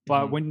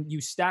 But when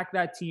you stack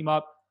that team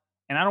up,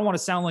 and I don't want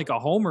to sound like a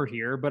homer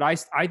here, but I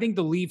think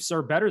the Leafs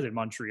are better than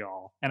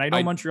Montreal. And I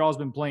know Montreal's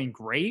been playing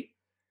great,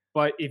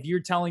 but if you're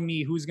telling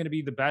me who's going to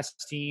be the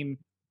best team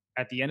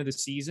at the end of the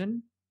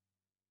season,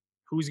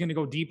 who's going to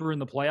go deeper in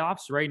the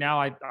playoffs, right now,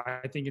 I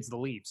think it's the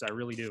Leafs. I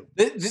really do.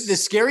 The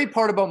scary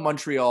part about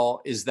Montreal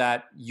is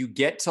that you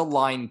get to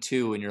line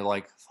 2 and you're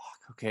like,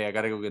 okay, I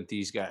got to go get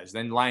these guys.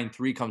 Then line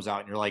 3 comes out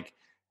and you're like,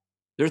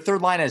 their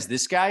third line has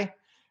this guy.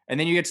 And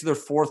then you get to their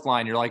fourth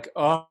line. You're like,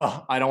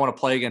 oh, I don't want to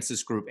play against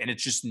this group. And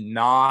it's just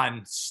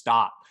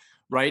nonstop,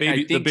 right?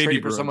 I think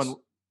trading for someone,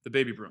 the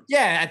baby Bruins.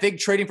 Yeah. I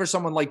think trading for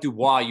someone like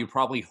Dubois, you're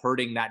probably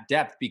hurting that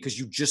depth because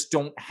you just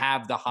don't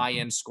have the high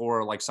end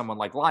scorer like someone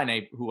like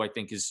Laine, who I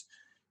think is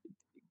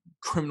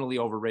criminally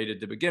overrated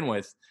to begin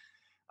with.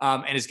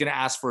 And is going to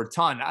ask for a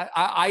ton.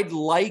 I'd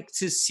like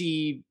to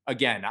see,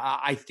 again,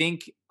 I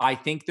think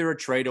they're a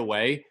trade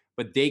away,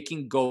 but they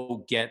can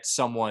go get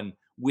someone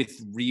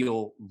with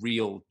real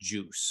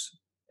juice.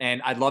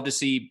 And I'd love to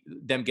see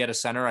them get a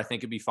center. I think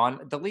it'd be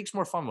fun. The league's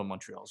more fun when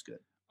Montreal's good.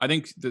 I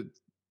think the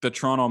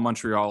Toronto and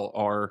Montreal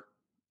are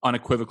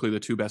unequivocally the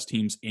 2 best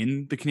teams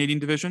in the Canadian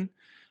division.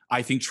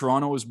 I think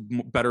Toronto is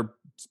better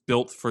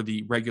built for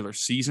the regular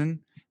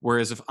season.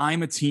 Whereas if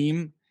I'm a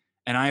team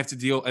and I have to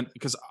deal, and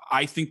because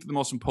I think that the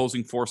most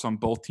imposing force on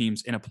both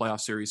teams in a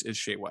playoff series is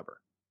Shea Weber.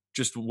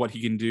 Just what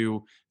he can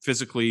do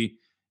physically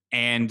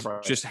and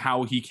just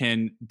how he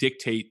can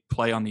dictate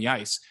play on the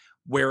ice.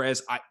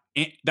 Whereas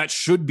And that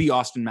should be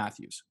Austin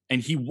Matthews.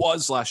 And he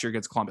was last year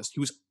against Columbus. He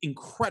was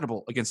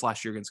incredible against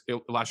last year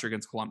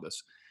against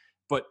Columbus.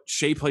 But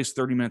Shea plays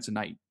 30 minutes a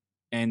night.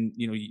 And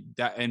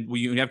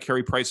we have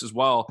Carey Price as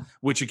well,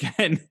 which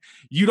again,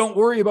 you don't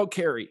worry about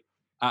Carey.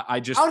 How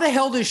the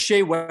hell does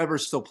Shea Weber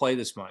still play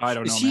this much? I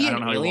don't know. Is he I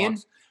don't know an alien?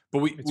 But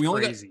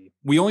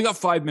we only got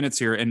 5 minutes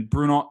here, and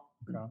Bruno,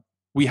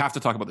 we have to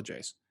talk about the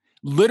Jays.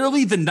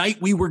 Literally, the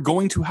night we were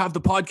going to have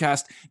the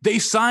podcast, they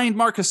signed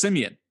Marcus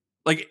Semien.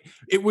 Like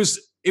it was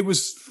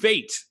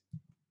fate.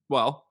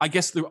 Well, I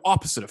guess the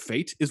opposite of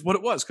fate is what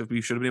it was, because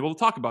we should have been able to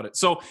talk about it.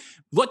 So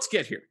let's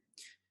get here.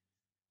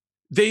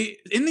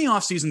 In the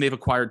offseason, they've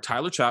acquired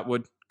Tyler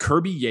Chatwood,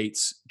 Kirby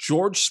Yates,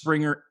 George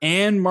Springer,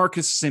 and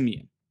Marcus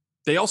Semien.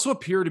 They also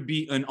appear to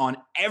be on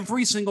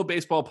every single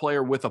baseball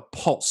player with a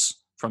pulse,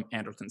 from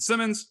Anderson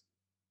Simmons,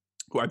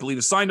 who I believe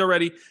is signed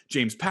already,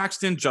 James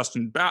Paxton,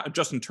 Justin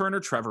Turner,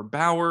 Trevor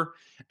Bauer,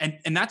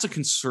 and that's a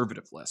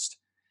conservative list.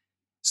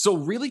 So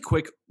really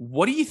quick,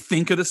 what do you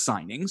think of the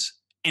signings,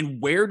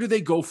 and where do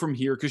they go from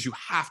here? Because you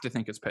have to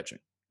think it's pitching.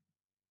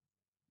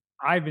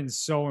 I've been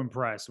so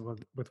impressed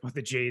with what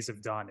the Jays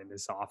have done in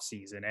this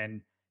offseason.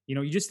 And,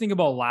 you just think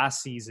about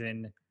last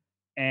season,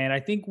 and I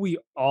think we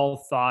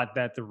all thought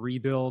that the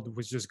rebuild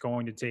was just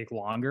going to take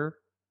longer.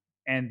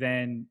 And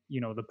then,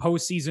 the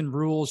postseason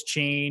rules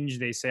change.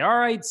 They say, all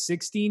right,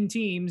 16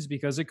 teams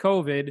because of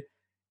COVID.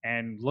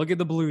 And look at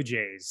the Blue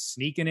Jays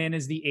sneaking in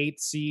as the 8th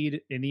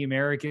seed in the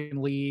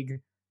American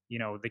League.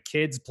 The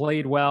kids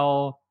played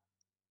well.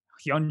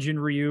 Hyunjin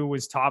Ryu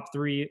was top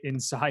 3 in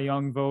Cy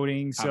Young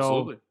voting. So,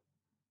 absolutely.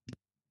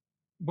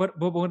 But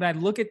when I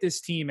look at this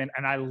team,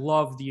 and I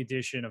love the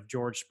addition of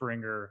George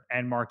Springer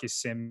and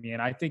Marcus Semien,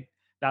 I think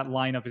that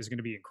lineup is going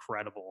to be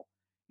incredible.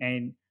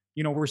 And,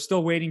 we're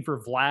still waiting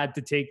for Vlad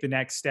to take the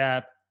next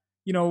step.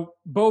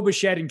 Bo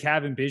Bichette and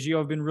Kevin Biggio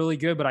have been really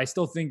good, but I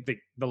still think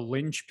the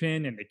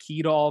linchpin and the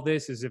key to all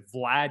this is if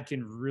Vlad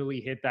can really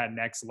hit that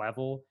next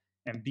level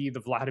and be the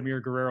Vladimir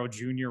Guerrero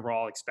Jr. we're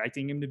all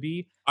expecting him to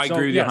be. I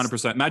agree with you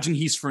 100%. Imagine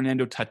he's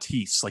Fernando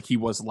Tatis like he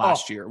was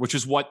last year, which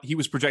is what he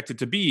was projected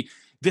to be.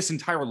 This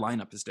entire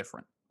lineup is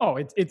different. Oh,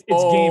 it's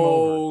game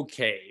over.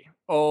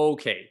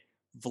 Okay.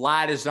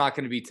 Vlad is not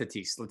going to be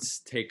Tatis. Let's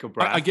take a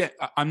breath.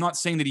 I'm not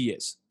saying that he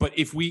is, but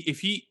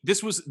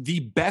this was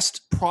the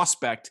best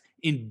prospect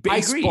in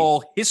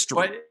baseball history.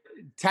 But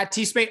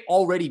Tatis may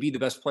already be the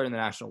best player in the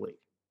National League.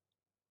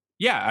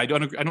 Yeah, I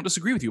don't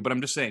disagree with you, but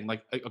I'm just saying,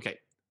 like, okay.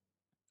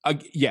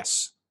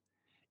 Yes.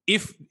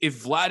 If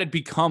Vlad had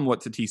become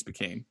what Tatis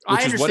became,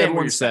 which is what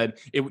everyone said,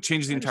 it would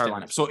change the entire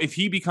lineup. So if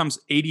he becomes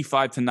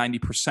 85 to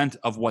 90%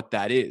 of what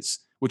that is,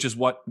 which is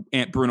what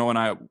Bruno and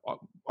I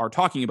are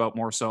talking about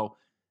more so,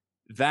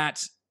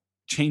 that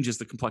changes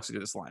the complexity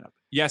of this lineup.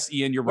 Yes,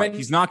 Ian, you're right.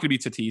 He's not going to be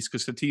Tatis,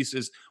 because Tatis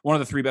is one of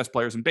the 3 best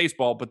players in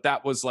baseball, but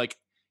that was like,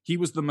 he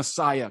was the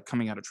messiah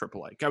coming out of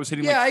AAA. Guy was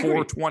hitting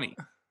 420.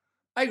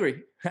 I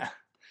agree.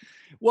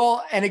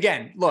 Well, and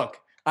again, look,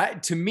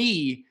 to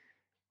me,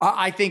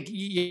 I think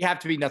you have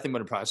to be nothing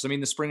but impressed. I mean,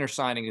 the Springer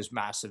signing is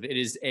massive. It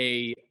is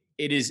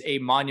a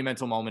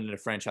monumental moment in a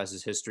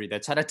franchise's history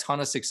that's had a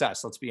ton of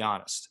success. Let's be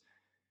honest.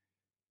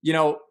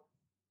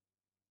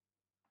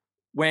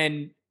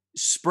 When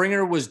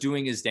Springer was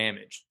doing his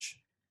damage,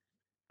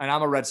 and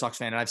I'm a Red Sox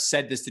fan, and I've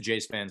said this to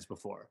Jays fans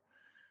before,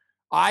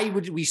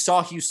 we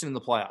saw Houston in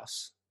the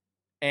playoffs,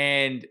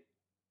 and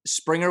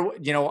Springer,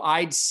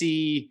 I'd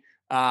see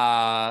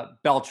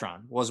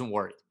Beltran, wasn't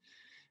worried.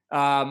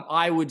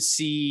 I would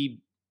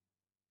see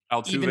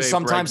Altuve, even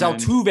sometimes Bregman.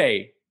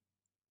 Altuve.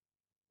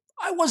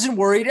 I wasn't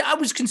worried. I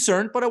was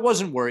concerned, but I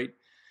wasn't worried.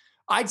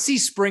 I'd see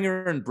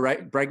Springer and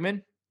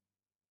Bregman,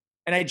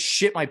 and I'd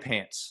shit my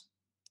pants.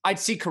 I'd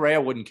see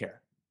Correa, wouldn't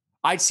care.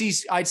 I'd see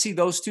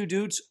those 2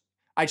 dudes.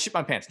 I'd shit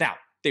my pants. Now,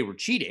 they were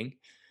cheating,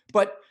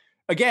 but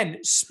again,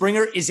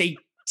 Springer is a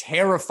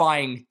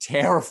terrifying,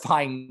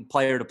 terrifying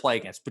player to play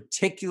against,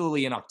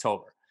 particularly in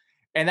October.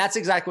 And that's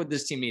exactly what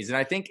this team needs. And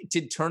I think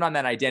to turn on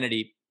that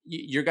identity,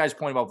 your guys'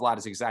 point about Vlad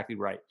is exactly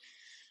right.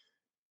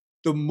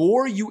 The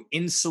more you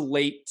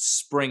insulate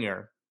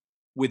Springer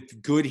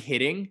with good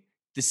hitting,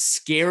 the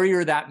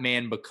scarier that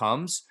man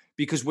becomes,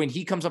 because when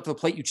he comes up to the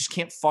plate, you just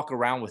can't fuck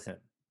around with him.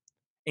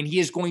 And he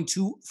is going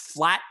to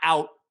flat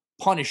out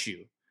punish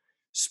you.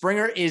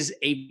 Springer is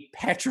a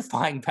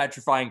petrifying.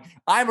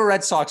 I'm a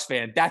Red Sox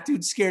fan. That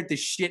dude scared the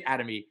shit out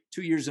of me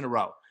 2 years in a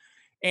row.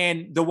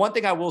 And the one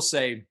thing I will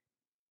say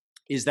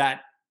is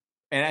that,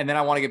 and then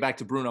I want to get back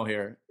to Bruno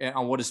here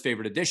on what his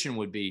favorite addition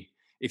would be.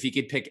 If he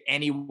could pick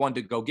anyone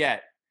to go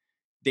get,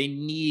 they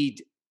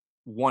need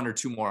 1 or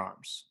 2 more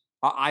arms.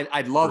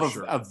 I'd love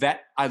a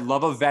vet. I'd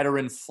love a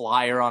veteran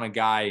flyer on a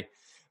guy,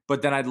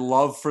 but then I'd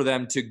love for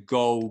them to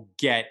go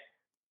get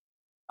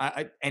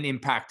an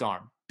impact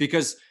arm,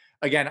 because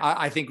again,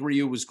 I think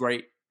Ryu was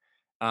great.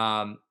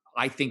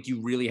 I think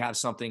you really have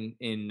something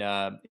in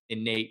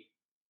Nate,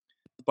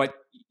 but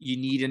you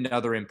need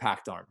another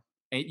impact arm.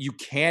 And you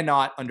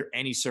cannot, under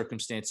any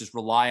circumstances,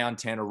 rely on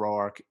Tanner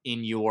Roark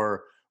in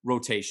your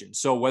rotation.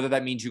 So whether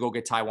that means you go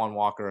get Taijuan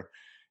Walker,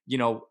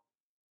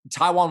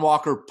 Taijuan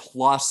Walker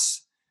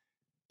plus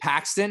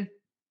Paxton,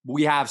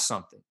 we have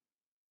something.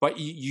 But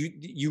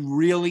you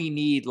really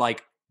need,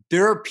 like,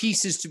 there are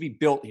pieces to be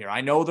built here.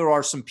 I know there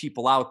are some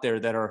people out there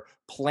that are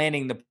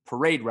planning the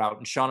parade route,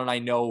 and Sean and I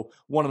know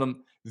one of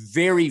them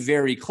very,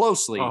 very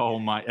closely. Oh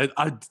my,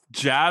 a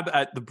jab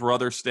at the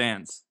brother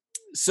stands.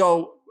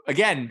 So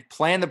again,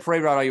 plan the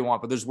parade route all you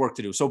want, but there's work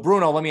to do. So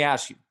Bruno, let me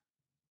ask you.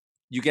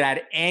 You can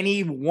add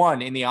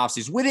anyone in the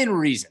offseason within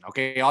reason.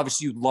 Okay.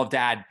 Obviously, you'd love to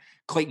add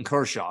Clayton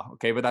Kershaw.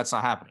 Okay. But that's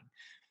not happening.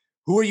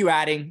 Who are you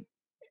adding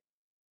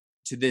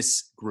to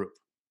this group?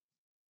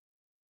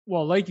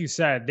 Well, like you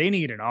said, they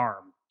need an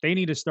arm. They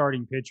need a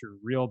starting pitcher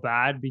real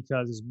bad,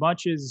 because as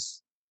much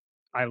as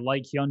I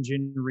like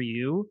Hyunjin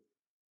Ryu,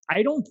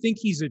 I don't think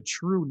he's a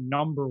true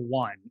number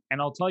one.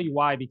 And I'll tell you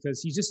why,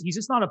 because he's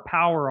just not a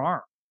power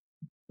arm,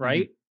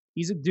 right? Mm-hmm.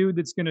 He's a dude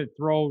that's going to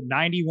throw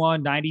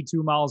 91,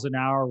 92 miles an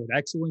hour with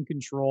excellent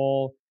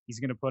control. He's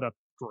going to put up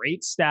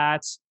great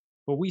stats.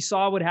 But we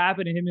saw what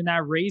happened to him in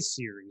that Rays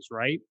series,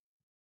 right?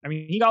 I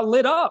mean, he got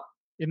lit up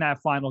in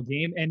that final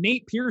game. And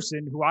Nate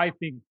Pearson, who I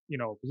think,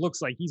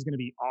 looks like he's going to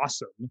be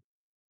awesome,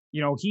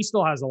 he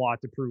still has a lot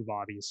to prove,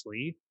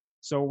 obviously.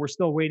 So we're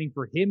still waiting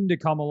for him to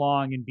come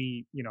along and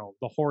be,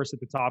 the horse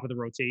at the top of the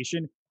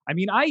rotation. I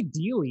mean,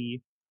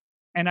 ideally,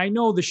 and I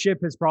know the ship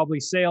has probably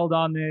sailed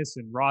on this,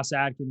 and Ross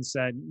Atkins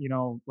said,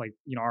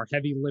 our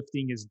heavy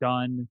lifting is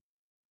done.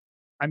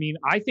 I mean,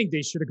 I think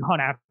they should have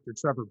gone after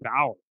Trevor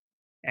Bauer.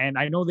 And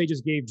I know they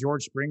just gave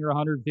George Springer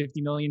 $150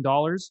 million,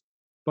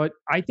 but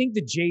I think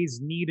the Jays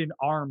need an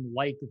arm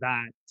like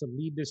that to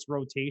lead this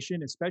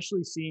rotation,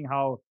 especially seeing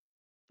how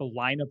the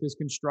lineup is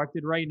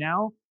constructed right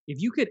now.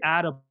 If you could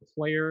add a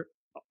player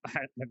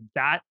at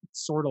that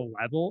sort of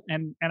level,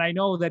 and I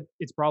know that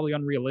it's probably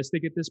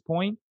unrealistic at this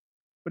point,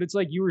 but it's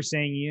like you were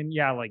saying, Ian,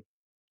 yeah, like,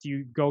 do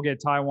you go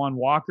get Taijuan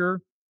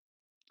Walker?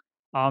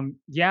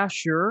 Yeah,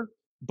 sure.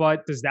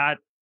 But does that,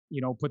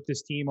 put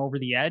this team over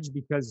the edge?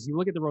 Because you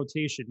look at the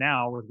rotation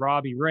now with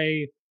Robbie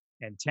Ray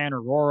and Tanner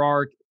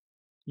Roark,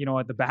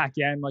 at the back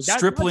end, like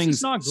that's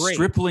just not great.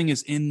 Stripling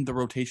is in the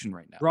rotation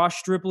right now. Ross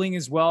Stripling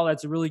as well.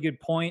 That's a really good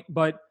point.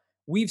 But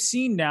we've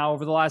seen now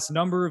over the last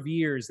number of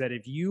years that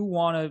if you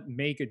want to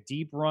make a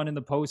deep run in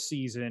the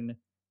postseason,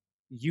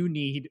 you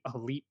need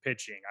elite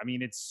pitching. I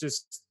mean, it's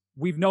just,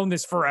 we've known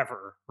this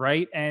forever,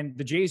 right? And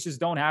the Jays just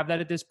don't have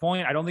that at this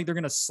point. I don't think they're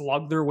going to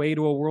slug their way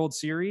to a World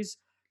Series.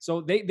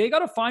 So they got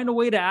to find a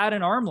way to add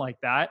an arm like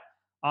that.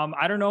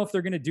 I don't know if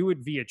they're going to do it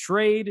via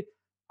trade.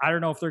 I don't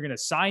know if they're going to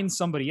sign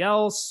somebody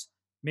else.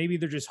 Maybe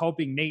they're just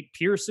hoping Nate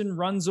Pearson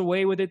runs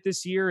away with it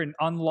this year and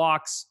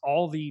unlocks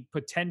all the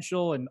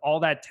potential and all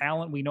that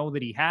talent we know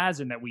that he has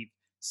and that we've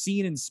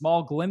seen in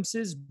small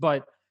glimpses.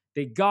 But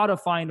they got to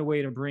find a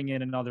way to bring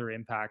in another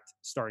impact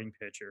starting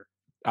pitcher.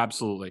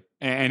 Absolutely.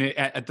 And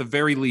at the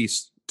very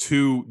least,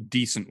 two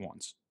decent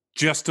ones,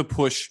 just to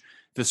push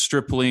the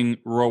Stripling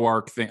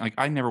Roark thing. Like,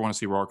 I never want to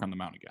see Roark on the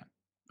mound again.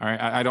 All right.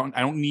 I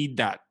don't need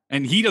that.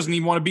 And he doesn't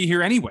even want to be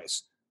here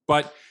anyways,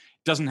 but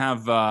doesn't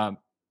have,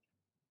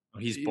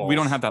 we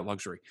don't have that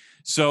luxury.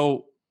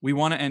 So we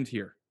want to end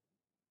here.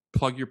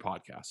 Plug your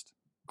podcast,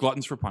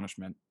 Gluttons for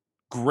Punishment.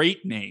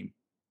 Great name,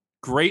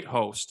 great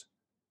host.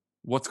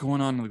 What's going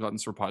on in the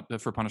Gluttons for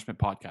Punishment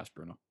podcast,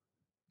 Bruno?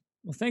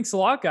 Well, thanks a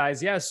lot,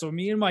 guys. Yeah, so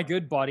me and my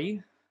good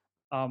buddy,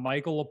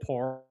 Michael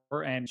Lepore,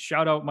 and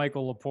shout out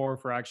Michael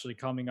Lepore for actually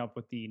coming up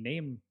with the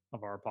name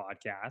of our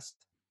podcast,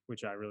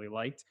 which I really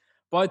liked.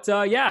 But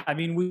yeah, I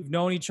mean, we've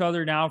known each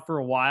other now for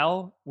a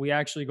while. We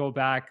actually go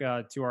back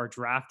to our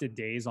drafted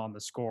days on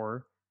the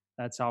Score.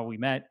 That's how we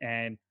met.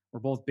 And we're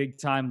both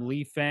big-time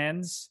Leaf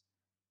fans,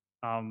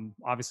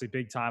 obviously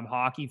big-time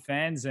hockey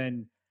fans.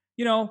 And,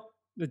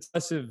 the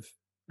two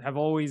have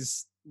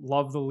always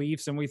loved the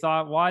Leafs. And we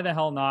thought, why the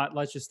hell not?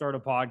 Let's just start a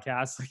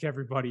podcast like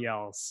everybody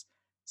else.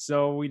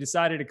 So we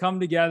decided to come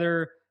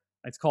together.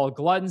 It's called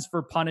Gluttons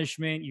for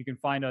Punishment. You can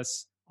find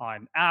us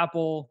on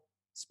Apple,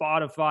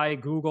 Spotify,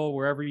 Google,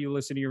 wherever you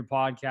listen to your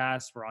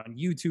podcasts. We're on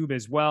YouTube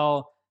as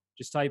well.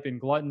 Just type in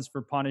Gluttons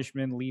for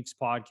Punishment, Leafs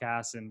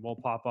podcast, and we'll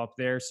pop up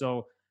there.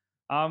 So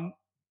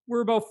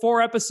we're about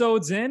 4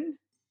 episodes in,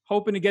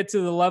 hoping to get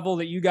to the level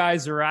that you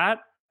guys are at.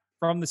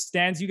 From the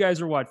stands, you guys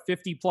are what,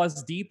 50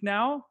 plus deep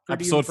now?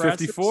 Pretty episode impressive.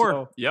 54.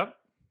 So, yep.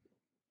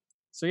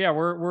 So yeah,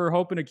 we're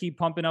hoping to keep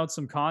pumping out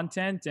some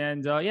content,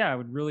 and yeah, I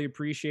would really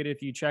appreciate it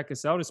if you check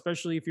us out,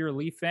 especially if you're a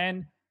Leaf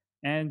fan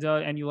and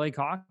you like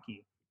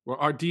hockey. Well,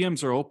 our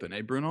DMs are open,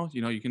 Bruno?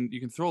 You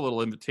can throw a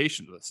little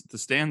invitation to the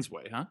stands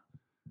way, huh?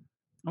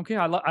 Okay,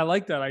 I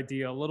like that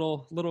idea. A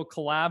little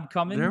collab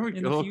coming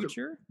in the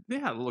future.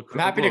 Yeah, I'm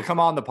happy to come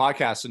on the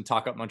podcast and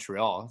talk up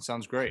Montreal.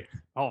 Sounds great.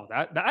 Oh,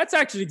 that's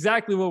actually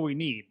exactly what we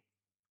need.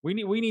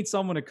 We need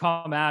someone to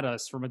come at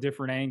us from a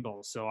different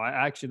angle. So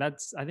I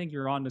think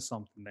you're onto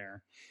something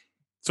there.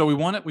 So we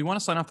want to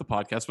sign off the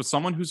podcast with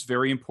someone who's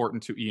very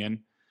important to Ian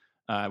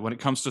when it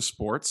comes to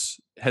sports,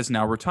 has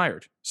now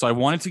retired. So I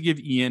wanted to give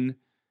Ian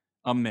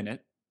a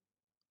minute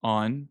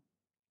on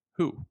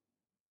who.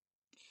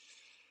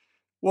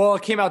 Well,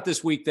 it came out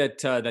this week that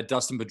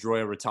Dustin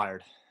Pedroia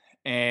retired,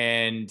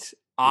 and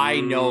I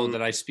know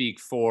that I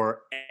speak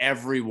for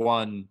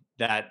everyone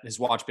that has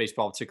watched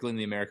baseball, particularly in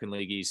the American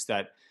League East,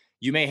 that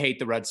you may hate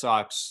the Red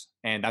Sox,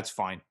 and that's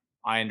fine.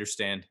 I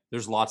understand.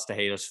 There's lots to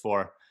hate us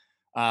for.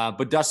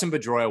 But Dustin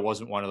Pedroia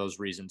wasn't one of those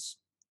reasons.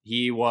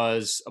 He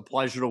was a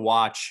pleasure to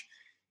watch.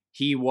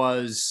 He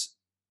was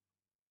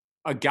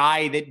a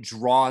guy that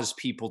draws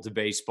people to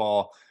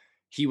baseball.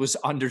 He was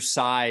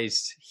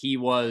undersized. He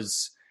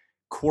was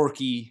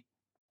quirky.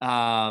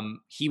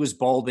 He was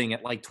balding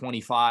at like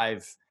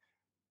 25.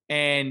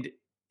 And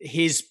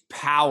his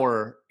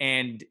power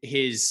and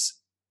his,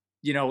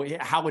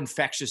 how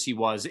infectious he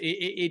was,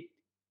 it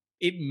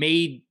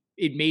made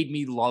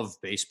me love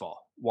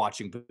baseball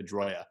watching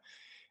Pedroia.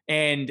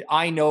 And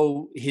I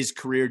know his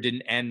career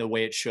didn't end the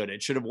way it should.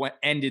 It should have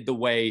ended the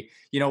way,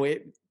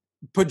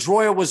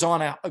 Pedroia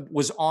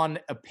was on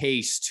a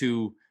pace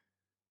to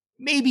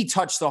maybe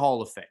touch the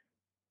Hall of Fame,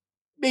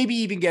 maybe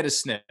even get a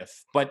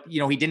sniff. But, he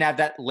didn't have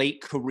that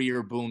late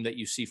career boom that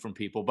you see from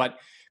people. But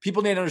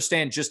people didn't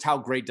understand just how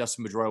great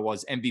Dustin Pedroia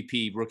was.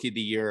 MVP, Rookie of the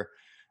Year,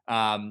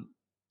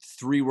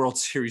 3 World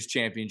Series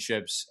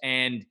championships,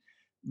 and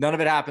none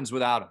of it happens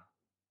without him.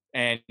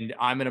 And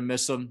I'm going to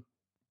miss him.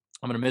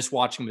 I'm going to miss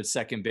watching him at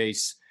second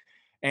base.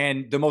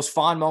 And the most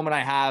fond moment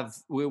I have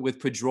with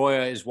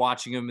Pedroia is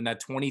watching him in that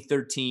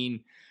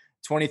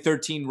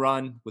 2013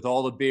 run with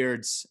all the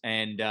beards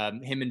and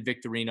him and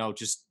Victorino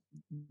just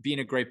being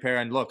a great pair.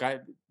 And look,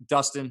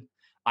 Dustin,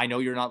 I know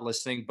you're not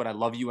listening, but I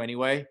love you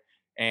anyway.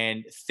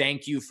 And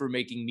thank you for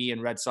making me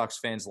and Red Sox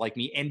fans like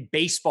me and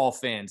baseball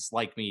fans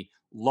like me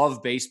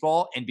love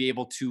baseball and be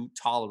able to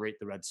tolerate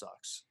the Red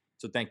Sox.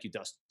 So thank you,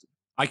 Dustin.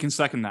 I can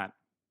second that.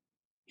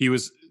 He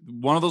was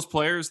one of those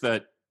players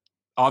that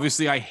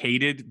obviously I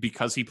hated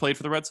because he played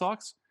for the Red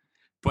Sox.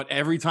 But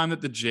every time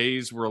that the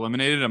Jays were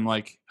eliminated, I'm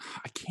like,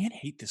 I can't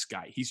hate this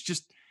guy. He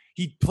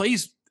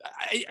plays.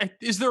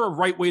 Is there a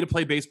right way to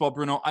play baseball,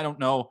 Bruno? I don't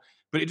know.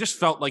 But it just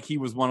felt like he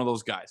was one of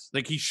those guys.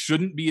 Like he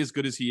shouldn't be as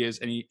good as he is.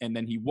 And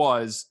then he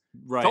was.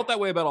 Right. Felt that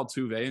way about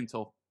Altuve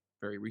until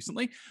very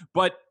recently.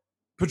 But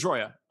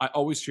Pedroia, I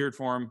always cheered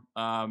for him.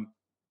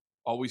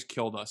 Always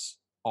killed us.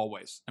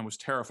 Always. And was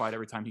terrified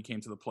every time he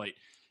came to the plate.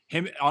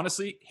 Him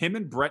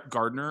and Brett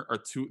Gardner are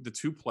the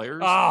two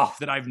players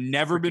that I've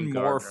never been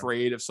more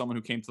afraid of someone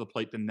who came to the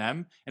plate than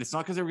them. And it's not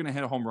because they were going to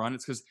hit a home run.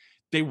 It's because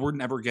they were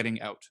never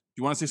getting out. Do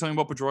you want to say something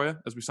about Pedroia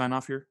as we sign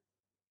off here?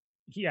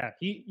 Yeah,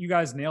 you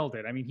guys nailed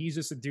it. I mean, he's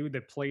just a dude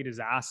that played his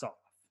ass off.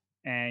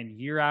 And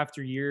year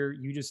after year,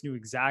 you just knew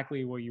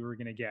exactly what you were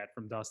going to get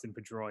from Dustin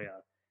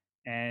Pedroia.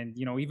 And,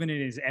 even in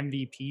his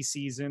MVP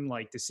season,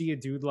 like to see a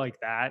dude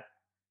like that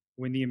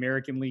win the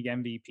American League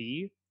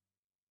MVP,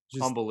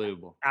 just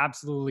unbelievable.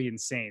 Absolutely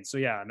insane. So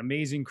yeah, an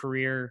amazing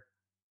career.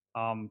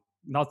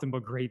 Nothing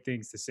but great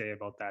things to say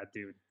about that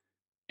dude.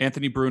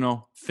 Anthony,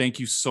 Bruno, thank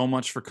you so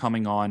much for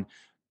coming on.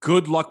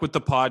 Good luck with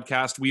the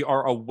podcast. We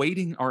are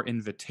awaiting our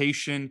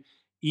invitation.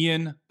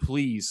 Ian,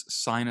 please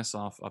sign us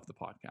off of the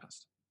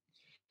podcast.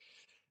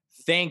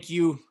 Thank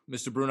you,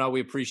 Mr. Bruno. We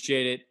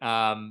appreciate it.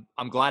 I'm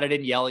glad I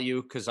didn't yell at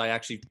you because I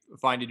actually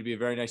find you to be a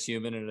very nice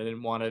human and I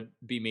didn't want to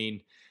be mean.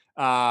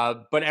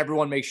 But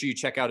everyone, make sure you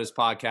check out his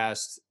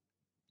podcast.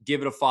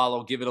 Give it a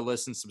follow, give it a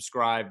listen,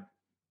 subscribe.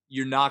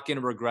 You're not going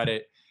to regret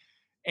it.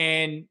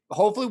 And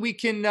hopefully we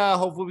can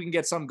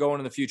get something going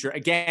in the future.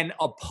 Again,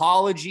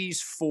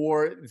 apologies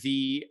for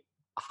the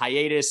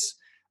hiatus.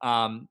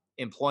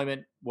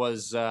 Employment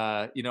was,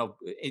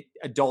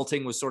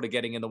 adulting was sort of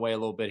getting in the way a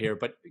little bit here.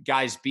 But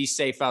guys, be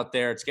safe out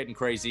there. It's getting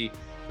crazy.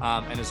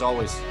 And as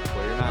always,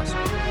 wear your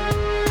mask.